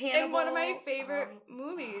 He's Hannibal. In one of my favorite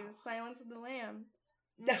movies, Silence of the Lambs.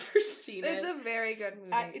 Never seen it. It's a very good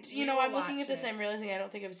movie. I'm looking at this. I'm realizing I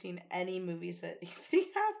don't think I've seen any movies that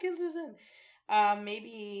Anthony Hopkins is in.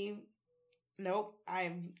 Maybe. Nope.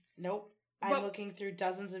 I'm looking through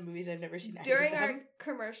dozens of movies I've never seen. During our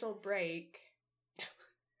commercial break,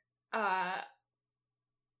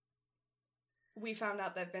 we found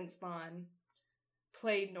out that Vince Vaughn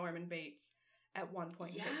played Norman Bates at one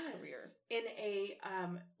point in his career in a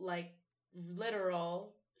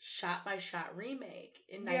literal shot-by-shot remake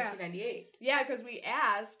in 1998. Yeah, because we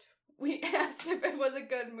asked if it was a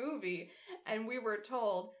good movie, and we were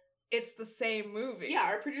told it's the same movie. Yeah,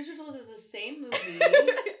 our producer told us it was the same movie.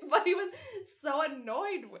 But he was so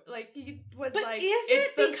annoyed. He was but like, is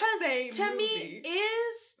it's it because, the same to movie. me,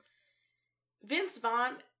 is Vince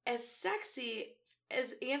Vaughn as sexy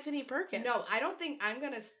as Anthony Perkins? No, I don't think I'm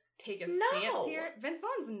going to take a stance here. Vince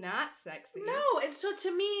Vaughn's not sexy. No, and so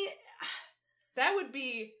to me... That would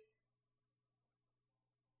be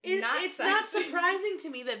it's not surprising to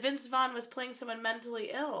me that Vince Vaughn was playing someone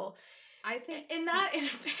mentally ill. I think... And not in a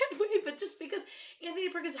bad way, but just because Anthony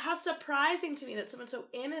Perkins, how surprising to me that someone so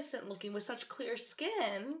innocent looking with such clear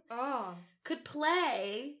skin could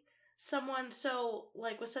play someone so,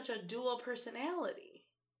 with such a dual personality.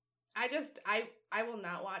 I will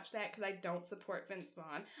not watch that because I don't support Vince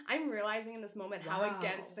Vaughn. I'm realizing in this moment how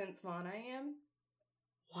against Vince Vaughn I am.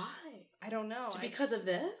 Why? I don't know. Because of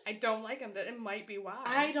this? I don't like him. It might be why.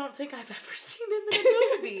 I don't think I've ever seen him in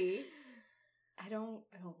a movie. I don't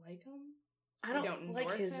like him. I don't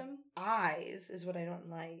like his eyes is what I don't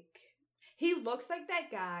like. He looks like that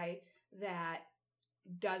guy that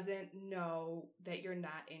doesn't know that you're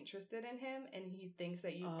not interested in him, and he thinks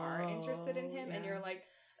that you are interested in him, and you're like,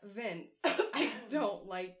 Vince, I don't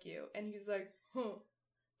like you. And he's like, huh.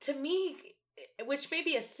 To me, which may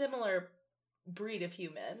be a similar breed of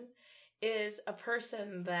human, is a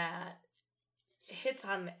person that hits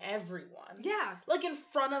on everyone. Yeah. In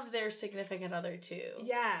front of their significant other, too.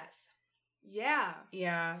 Yes. Yeah.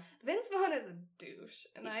 Yeah. Vince Vaughn is a douche.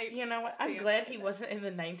 And you know what? I'm glad he wasn't in the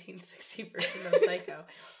 1960 version of Psycho.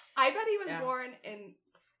 I bet he was born in...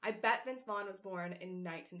 I bet Vince Vaughn was born in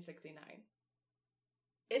 1969.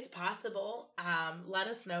 It's possible. Let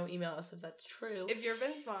us know. Email us if that's true. If you're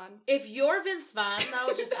Vince Vaughn. If you're Vince Vaughn,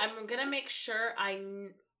 though, I'm going to make sure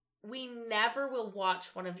we never will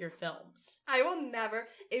watch one of your films. I will never.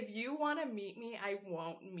 If you want to meet me, I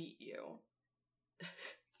won't meet you.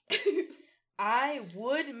 I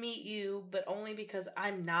would meet you, but only because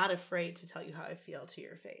I'm not afraid to tell you how I feel to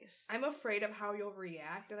your face. I'm afraid of how you'll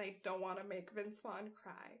react, and I don't want to make Vince Vaughn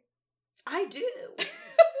cry. I do.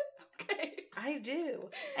 Okay. I do.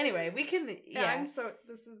 Anyway, we can. Yeah.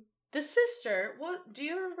 The sister. What do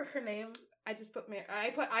you remember her name? I just put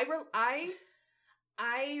I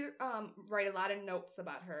write a lot of notes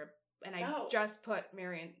about her, and I just put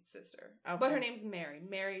Marion's sister. Okay. But her name's Mary.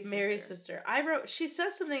 Mary's sister. I wrote. She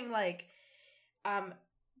says something like,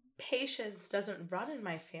 "Patience doesn't run in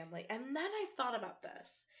my family," and then I thought about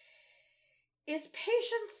this. Is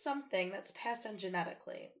patience something that's passed on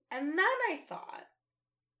genetically? And then I thought,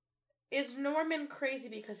 is Norman crazy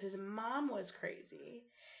because his mom was crazy?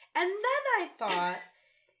 And then I thought,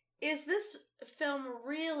 is this film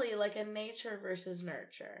really like a nature versus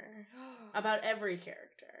nurture about every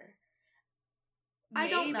character? I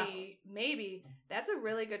don't know. Maybe. That's a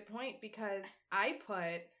really good point because I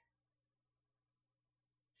put...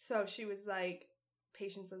 So she was like,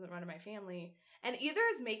 patience doesn't run in my family. And either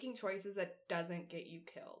is making choices that doesn't get you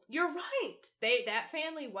killed. You're right. That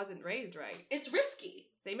family wasn't raised right. It's risky.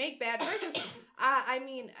 They make bad choices. I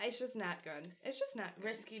mean, it's just not good. It's just not good.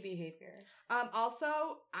 Risky behavior.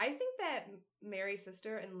 Also, I think that Mary's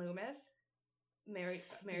sister and Loomis, Mary's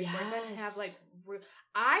boyfriend, have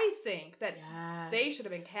I think that they should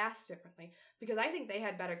have been cast differently because I think they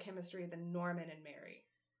had better chemistry than Norman and Mary.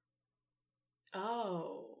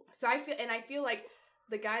 Oh. So I feel like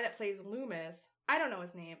the guy that plays Loomis, I don't know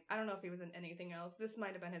his name. I don't know if he was in anything else. This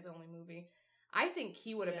might have been his only movie. I think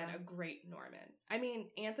he would have been a great Norman. I mean,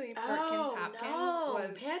 Anthony Perkins Hopkins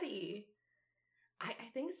was... Patty. I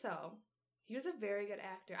think so. He was a very good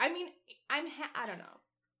actor. I mean, I don't know.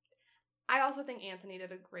 I also think Anthony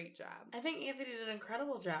did a great job. I think Anthony did an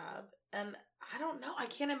incredible job. And I don't know. I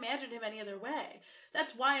can't imagine him any other way.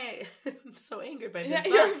 That's why I'm so angry by Vince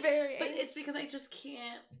Vaughn. You're very angry. But it's because I just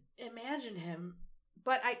can't imagine him.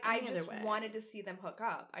 But I just wanted to see them hook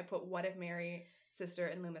up. I put, what if Mary, sister,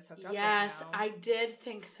 and Loomis hook up? Yes, I did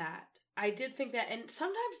think that. And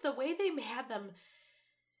sometimes the way they had them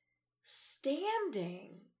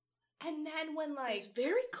standing And then when, like... It was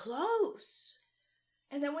very close.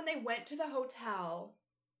 And then when they went to the hotel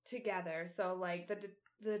together, so, like,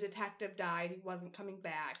 the detective died, he wasn't coming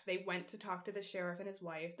back. They went to talk to the sheriff and his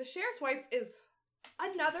wife. The sheriff's wife is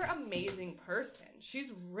another amazing person.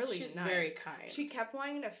 She's really nice. She's very kind. She kept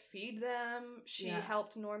wanting to feed them. She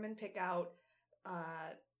helped Norman pick out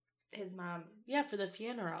his mom's... Yeah, for the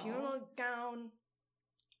funeral. Funeral gown.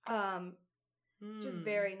 Just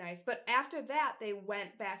very nice. But after that, they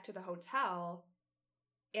went back to the hotel,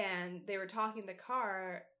 and they were talking in the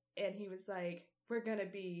car, and he was like, we're gonna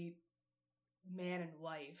be man and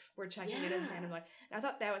wife. We're checking it as man and wife. And I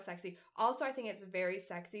thought that was sexy. Also, I think it's very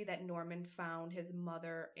sexy that Norman found his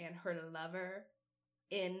mother and her lover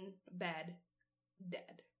in bed,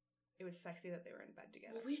 dead. It was sexy that they were in bed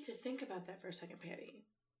together. Well, we have to think about that for a second, Patty.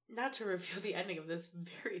 Not to reveal the ending of this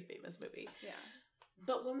very famous movie. Yeah.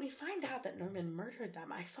 But when we find out that Norman murdered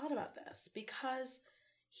them, I thought about this because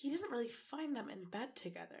he didn't really find them in bed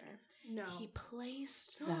together. No. He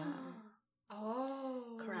placed them.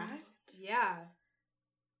 Oh. Correct? Yeah.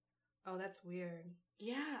 Oh, that's weird.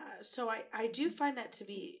 Yeah. So I do find that to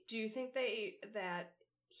be... Do you think that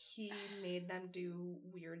he made them do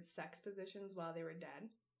weird sex positions while they were dead?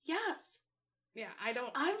 Yes. Yeah,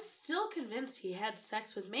 I'm still convinced he had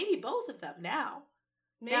sex with maybe both of them now.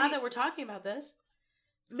 Maybe. Now that we're talking about this.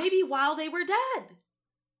 Maybe while they were dead.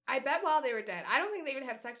 I bet while they were dead. I don't think they would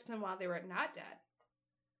have sex with him while they were not dead.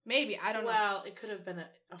 Maybe. I don't know. Well, it could have been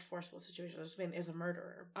a forceful situation. I mean, as a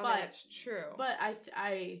murderer. Oh, but that's true. But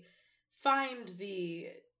I find the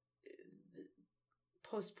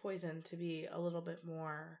post-poison to be a little bit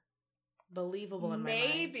more believable in my mind.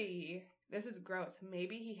 Maybe. This is gross.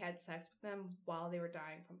 Maybe he had sex with them while they were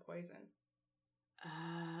dying from poison. Oh.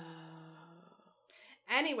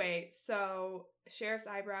 Anyway, so Sheriff's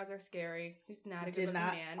eyebrows are scary. He's not a good-looking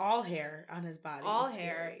man. All hair on his body. All was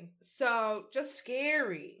hair. Scary. So just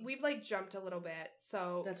scary. We've like jumped a little bit.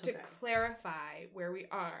 So That's to okay. clarify where we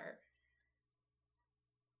are.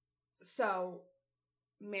 So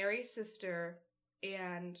Mary's sister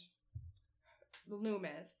and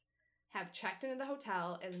Loomis have checked into the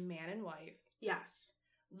hotel as man and wife. Yes.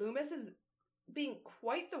 Loomis is being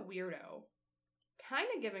quite the weirdo, kind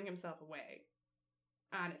of giving himself away.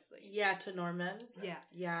 Honestly. Yeah, to Norman. Yeah.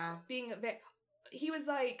 Yeah. He was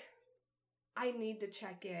like, I need to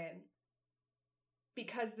check in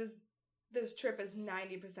because this trip is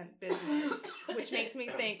 90% business, which makes me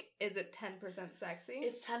think, is it 10% sexy?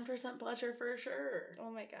 It's 10% pleasure for sure.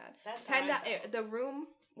 Oh my god. That's $10. The room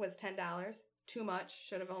was $10. Too much.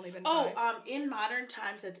 Should have only been $5. In modern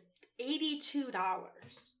times it's $82.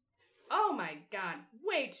 Oh my god.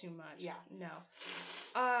 Way too much. Yeah. No.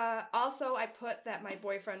 Also, I put that my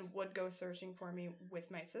boyfriend would go searching for me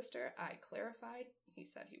with my sister. I clarified. He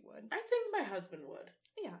said he would. I think my husband would.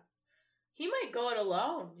 Yeah. He might go it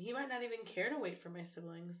alone. He might not even care to wait for my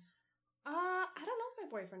siblings. I don't know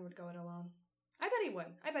if my boyfriend would go it alone. I bet he would.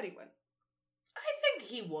 I think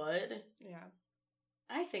he would. Yeah.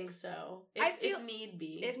 I think so. If need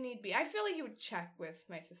be. If need be. I feel like he would check with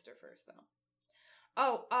my sister first, though.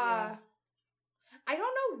 Oh, yeah. I don't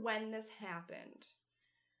know when this happened.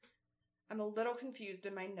 I'm a little confused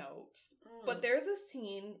in my notes. But there's a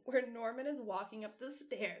scene where Norman is walking up the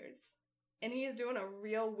stairs and he is doing a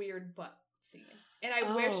real weird butt scene. And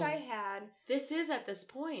I wish I had... This is at this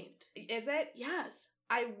point. Is it? Yes.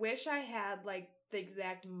 I wish I had, like, the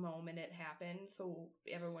exact moment it happened so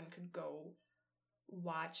everyone could go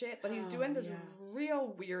watch it. But he's doing this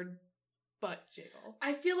real weird butt jiggle.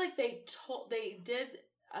 I feel like they did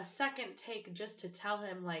a second take just to tell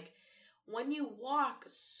him, like, when you walk,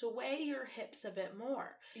 sway your hips a bit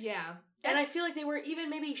more. Yeah. And I feel like they were even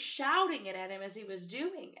maybe shouting it at him as he was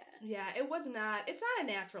doing it. Yeah, it's not a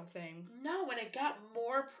natural thing. No, when it got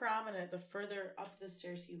more prominent the further up the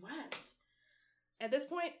stairs he went. At this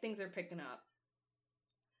point, things are picking up.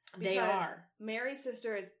 They are. Mary's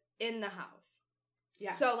sister is in the house.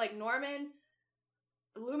 Yeah. So, like,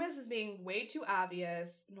 Loomis is being way too obvious.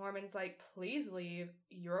 Norman's like, please leave.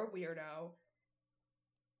 You're a weirdo.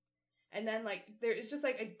 And then, like, it's just,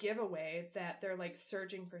 like, a giveaway that they're, like,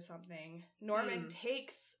 searching for something. Norman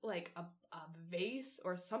takes, like, a vase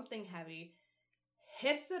or something heavy,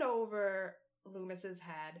 hits it over Loomis's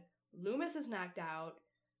head. Loomis is knocked out.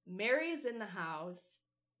 Mary's in the house.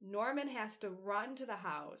 Norman has to run to the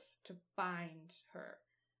house to find her.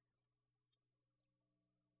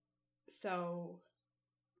 So...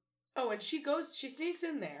 Oh, and she sneaks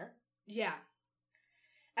in there. Yeah.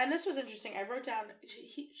 And this was interesting. I wrote down,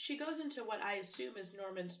 she goes into what I assume is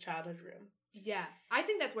Norman's childhood room. Yeah. I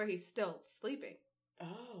think that's where he's still sleeping.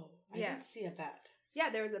 Oh. I didn't see it that. Yeah,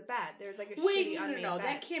 there was a bed. There was like a Wait, shitty unmade bed.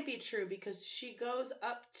 that can't be true because she goes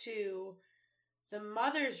up to the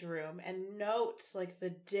mother's room and notes like the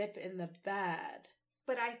dip in the bed.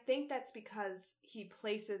 But I think that's because he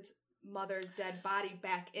places mother's dead body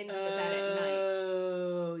back into the bed at night.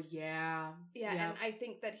 Oh, yeah. Yeah, and I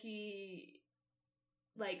think that he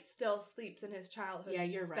like still sleeps in his childhood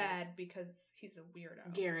you're right. bed because he's a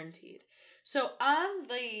weirdo. Guaranteed. So on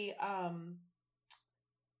the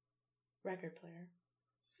record player,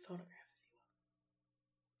 phonograph,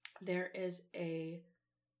 if you will, there is a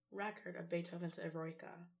record of Beethoven's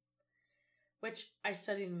Eroica, which I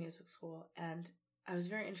studied in music school, and I was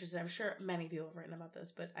very interested. I'm sure many people have written about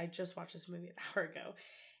this, but I just watched this movie an hour ago,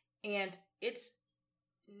 and it's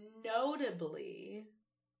notably,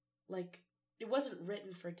 like, it wasn't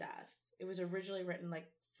written for death. It was originally written, like,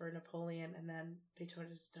 for Napoleon, and then Beethoven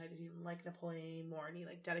decided he didn't like Napoleon anymore, and he,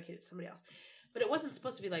 like, dedicated it to somebody else. But it wasn't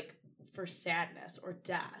supposed to be, like, for sadness or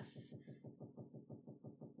death.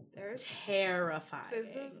 Terrifying. This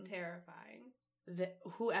is terrifying.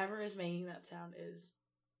 Whoever is making that sound is,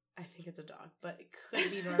 I think it's a dog, but it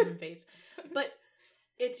could be Norman Bates. But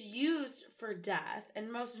it's used for death,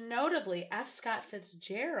 and most notably, F. Scott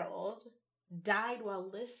Fitzgerald died while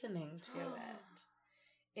listening to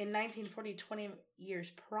it in 1940, 20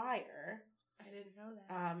 years prior. I didn't know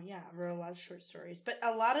that. Yeah, wrote a lot of short stories. But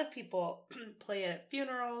a lot of people play it at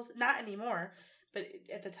funerals. Not anymore, but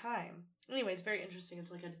at the time. Anyway, it's very interesting.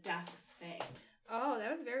 It's like a death thing. Oh,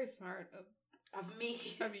 that was very smart of me.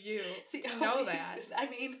 Of you. See, to know that. I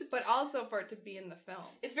mean... But also for it to be in the film.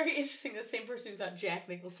 It's very interesting. The same person who thought Jack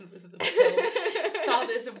Nicholson was in the film saw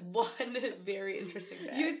this one very interesting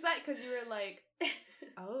fact. You said, because you were like,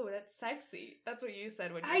 oh, that's sexy. That's what you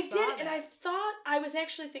said when you saw I did, that. and I thought, I was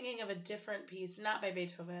actually thinking of a different piece, not by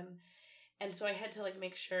Beethoven. And so I had to, like,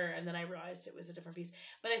 make sure, and then I realized it was a different piece.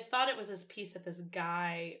 But I thought it was this piece that this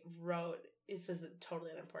guy wrote. It says totally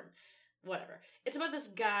unimportant. Whatever. It's about this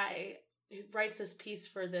guy who writes this piece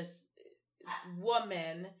for this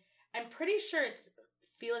woman. I'm pretty sure it's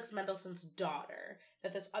Felix Mendelssohn's daughter,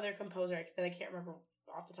 that this other composer, that I can't remember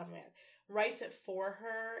off the top of my head, writes it for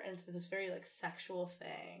her, and it's this very, like, sexual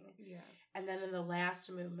thing. Yeah. And then in the last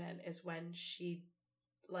movement is when she,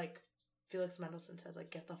 like... Felix Mendelssohn says, like,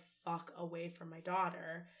 get the fuck away from my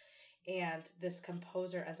daughter. And this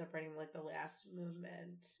composer ends up writing, like, the last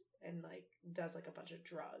movement and, like, does, like, a bunch of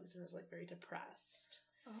drugs and is, like, very depressed.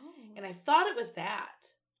 Oh. And I thought it was that.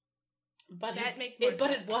 But that makes more sense.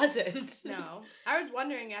 But it wasn't. No. I was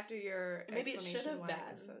wondering after your Maybe it should have been.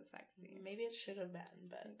 It was so sexy. Maybe it should have been,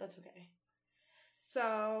 but that's okay.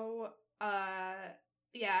 So,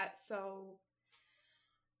 yeah, so...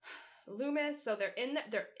 Loomis, so they're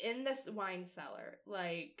in this wine cellar.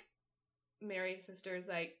 Like, Mary's sister's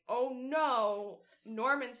like, oh no,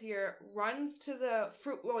 Norman's here, runs to the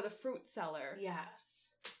fruit cellar. Yes.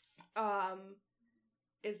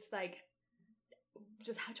 Is like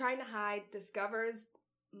just trying to hide, discovers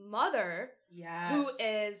mother, yes, who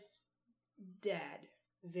is dead.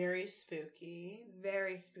 Very spooky.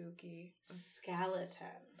 Very spooky. Skeleton.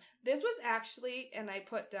 This was actually, and I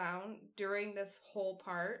put down during this whole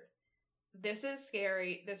part, this is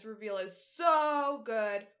scary. This reveal is so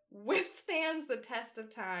good. Withstands the test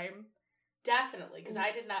of time. Definitely, because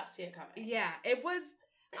I did not see it coming. Yeah, it was...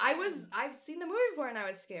 I've seen the movie before and I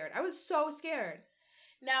was scared. I was so scared.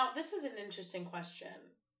 Now, this is an interesting question.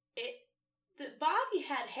 The body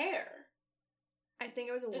had hair. I think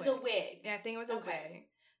it was a wig. It was a wig. Yeah, I think it was a wig. I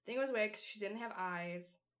think it was a wig because she didn't have eyes.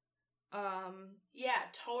 Yeah,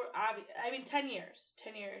 I mean, 10 years.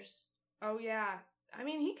 10 years. Oh, yeah. I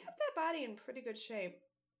mean, he kept that body in pretty good shape.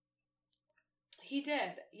 He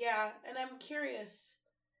did, yeah. And I'm curious,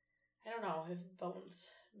 I don't know if bones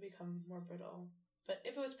become more brittle, but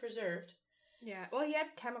if it was preserved. Yeah, well, he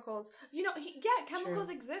had chemicals. You know, chemicals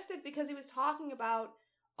existed because he was talking about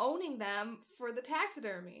owning them for the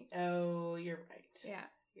taxidermy. Oh, you're right. Yeah.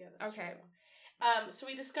 Yeah, that's okay. True. So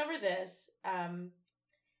we discover this.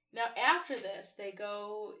 Now, after this, they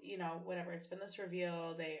go, whatever. It's been this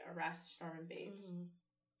reveal. They arrest Norman Bates. Mm-hmm.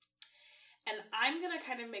 And I'm going to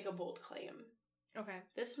kind of make a bold claim. Okay.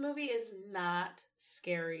 This movie is not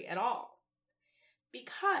scary at all.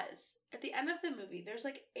 Because at the end of the movie, there's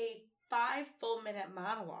like a 5 full minute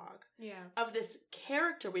monologue of this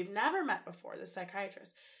character we've never met before, the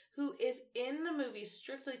psychiatrist, who is in the movie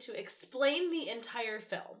strictly to explain the entire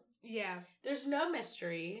film. Yeah. There's no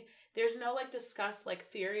mystery. There's no, discuss,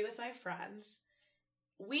 theory with my friends.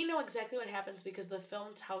 We know exactly what happens because the film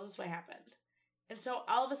tells us what happened. And so,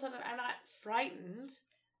 all of a sudden, I'm not frightened.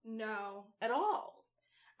 No. At all.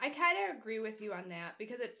 I kind of agree with you on that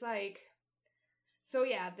because it's like, So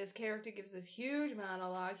yeah, this character gives this huge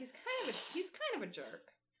monologue. He's kind of a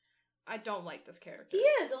jerk. I don't like this character. He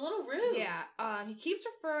is a little rude. Yeah. He keeps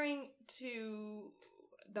referring to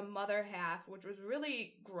the mother half, which was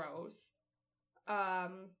really gross. Yeah.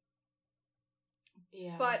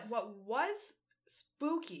 But what was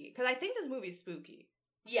spooky, because I think this movie is spooky.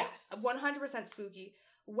 Yes. 100% spooky.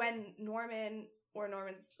 When Norman's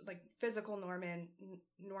like physical Norman's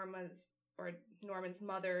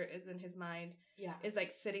mother is in his mind. Yeah. Is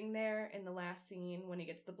like sitting there in the last scene when he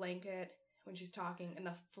gets the blanket, when she's talking, and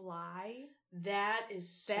the fly. That was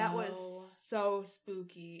so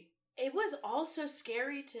spooky. It was also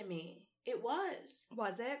scary to me. It was.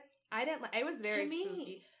 Was it? I didn't like it. Was very to me.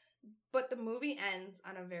 spooky. But the movie ends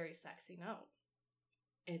on a very sexy note.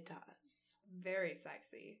 It does. Very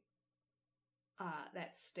sexy.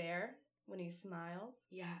 That stare when he smiles.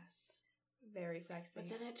 Yes. Very sexy. But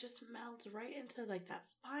then it just melds right into like that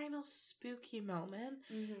final spooky moment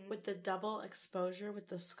Mm-hmm. with the double exposure with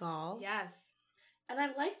the skull. Yes. And I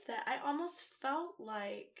liked that. I almost felt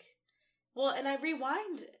like, well, and I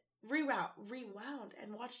rewound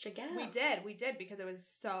and watched again. We did because it was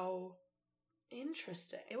so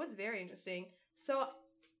interesting. It was very interesting. So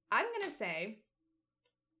I'm gonna say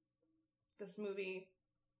this movie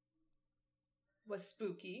was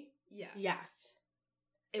spooky. Yes. Yes.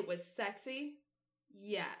 It was sexy.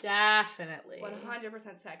 Yes. Definitely.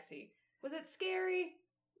 100% sexy. Was it scary?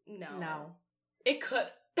 No. It could.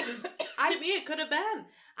 To me, it could have been.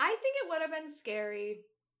 I think it would have been scary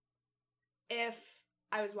if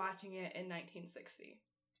I was watching it in 1960.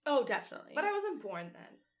 Oh, definitely. But I wasn't born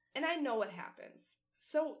then. And I know what happens.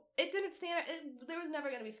 So it didn't stand... There was never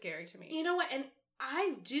going to be scary to me. You know what? And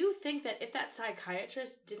I do think that if that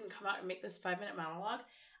psychiatrist didn't come out and make this 5-minute monologue,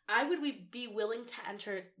 I would be willing to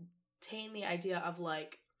entertain the idea of,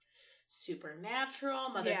 like, supernatural,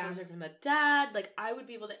 mother comes back from the dead. Like, I would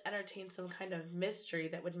be able to entertain some kind of mystery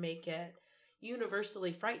that would make it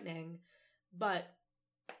universally frightening. But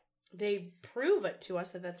they prove it to us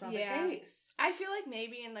that that's not the case. I feel like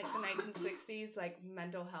maybe in, like, the 1960s, like,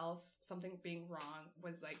 mental health, something being wrong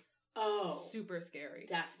was, like, super scary.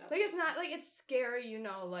 Definitely. Like, it's not, like, it's scary, you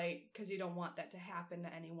know, like, because you don't want that to happen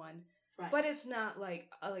to anyone. Right. But it's not,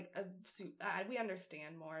 like we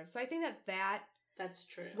understand more. So I think that's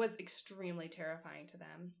true. Was extremely terrifying to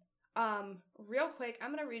them. Real quick,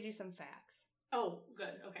 I'm going to read you some facts. Oh,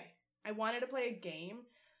 good. Okay. I wanted to play a game,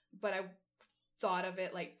 but I thought of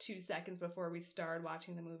it, like, 2 seconds before we started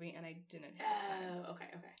watching the movie, and I didn't have time. Okay.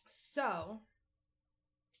 So,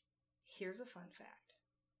 here's a fun fact.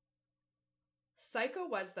 Psycho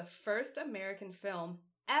was the first American film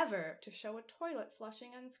ever to show a toilet flushing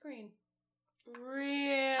on screen.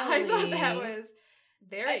 Really? I thought that was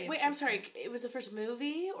very wait, I'm sorry. It was the first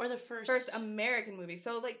movie or the first American movie.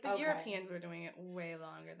 So, like, the Europeans were doing it way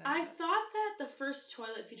longer than I that. thought that the first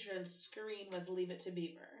toilet featured on screen was Leave It to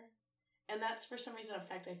Beaver. And that's, for some reason, a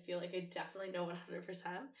fact I feel like I definitely know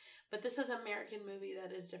 100%. But this is an American movie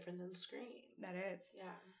that is different than screen. That is.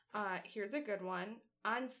 Yeah. Here's a good one.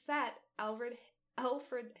 On set, Alfred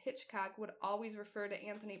Hitchcock would always refer to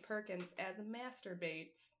Anthony Perkins as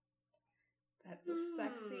masturbates. That's a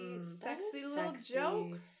sexy little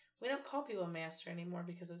joke. We don't call people master anymore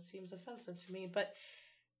because it seems offensive to me, but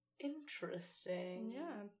interesting.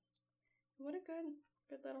 Yeah. What a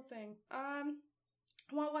good little thing. I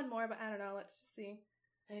want one more, but I don't know. Let's just see.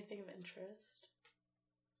 Anything of interest?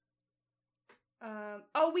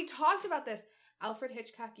 We talked about this. Alfred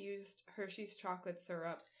Hitchcock used Hershey's chocolate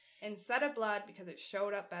syrup instead of blood because it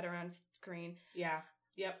showed up better on screen. Yeah.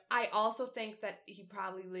 Yep. I also think that he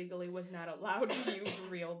probably legally was not allowed to use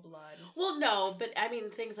real blood. Well, no, but I mean,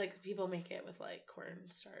 things like people make it with, like,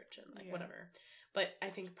 cornstarch and, like, whatever. But I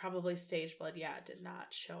think probably stage blood, did not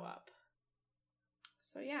show up.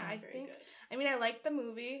 So, yeah, I think... Good. I mean, I liked the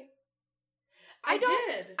movie. I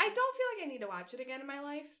did. I don't feel like I need to watch it again in my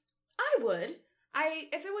life. I would.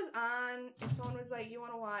 If it was on, if someone was like, you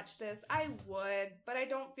want to watch this, I would. But I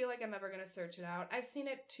don't feel like I'm ever going to search it out. I've seen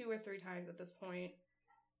it 2 or 3 times at this point.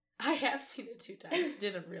 I have seen it 2 times.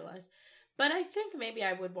 Didn't realize. But I think maybe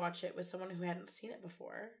I would watch it with someone who hadn't seen it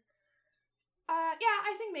before. Yeah,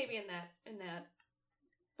 I think maybe in that.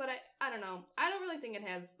 But I don't know. I don't really think it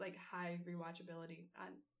has, like, high rewatchability,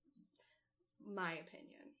 on my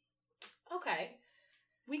opinion. Okay.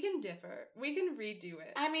 We can differ. We can redo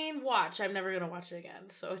it. I mean, watch. I'm never going to watch it again,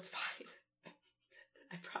 so it's fine.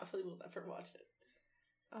 I probably will never watch it.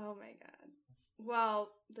 Oh my god. Well,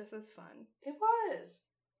 this is fun. It was.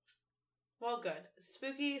 Well, good.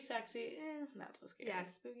 Spooky, sexy, not so scary. Yeah,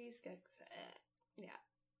 spooky, sexy. Yeah.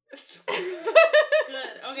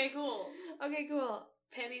 Good. Okay, cool. Okay, cool.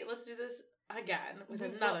 Pandy, let's do this again with We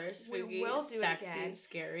another will spooky, do it sexy, again.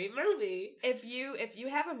 scary movie. If you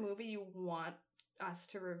have a movie you want us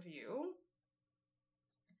to review,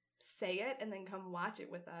 say it and then come watch it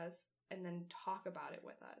with us and then talk about it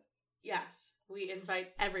with us. Yes, we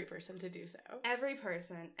invite every person to do so. Every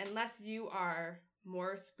person, unless you are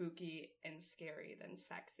more spooky and scary than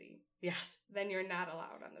sexy. Yes. Then you're not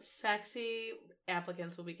allowed on this. Sexy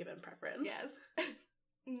applicants will be given preference. Yes.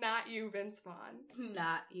 Not you, Vince Vaughn.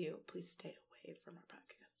 Not you. Please stay away from our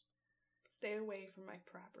podcast. Stay away from my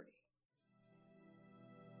property.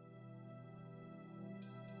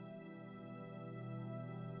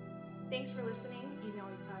 Thanks for listening. Email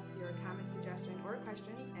us your comment, suggestion, or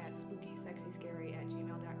questions at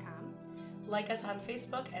spookysexyscary@gmail.com. Like us on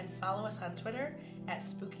Facebook and follow us on Twitter at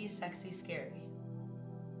SpookySexyScary.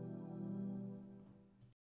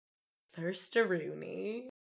 Thirstaroony.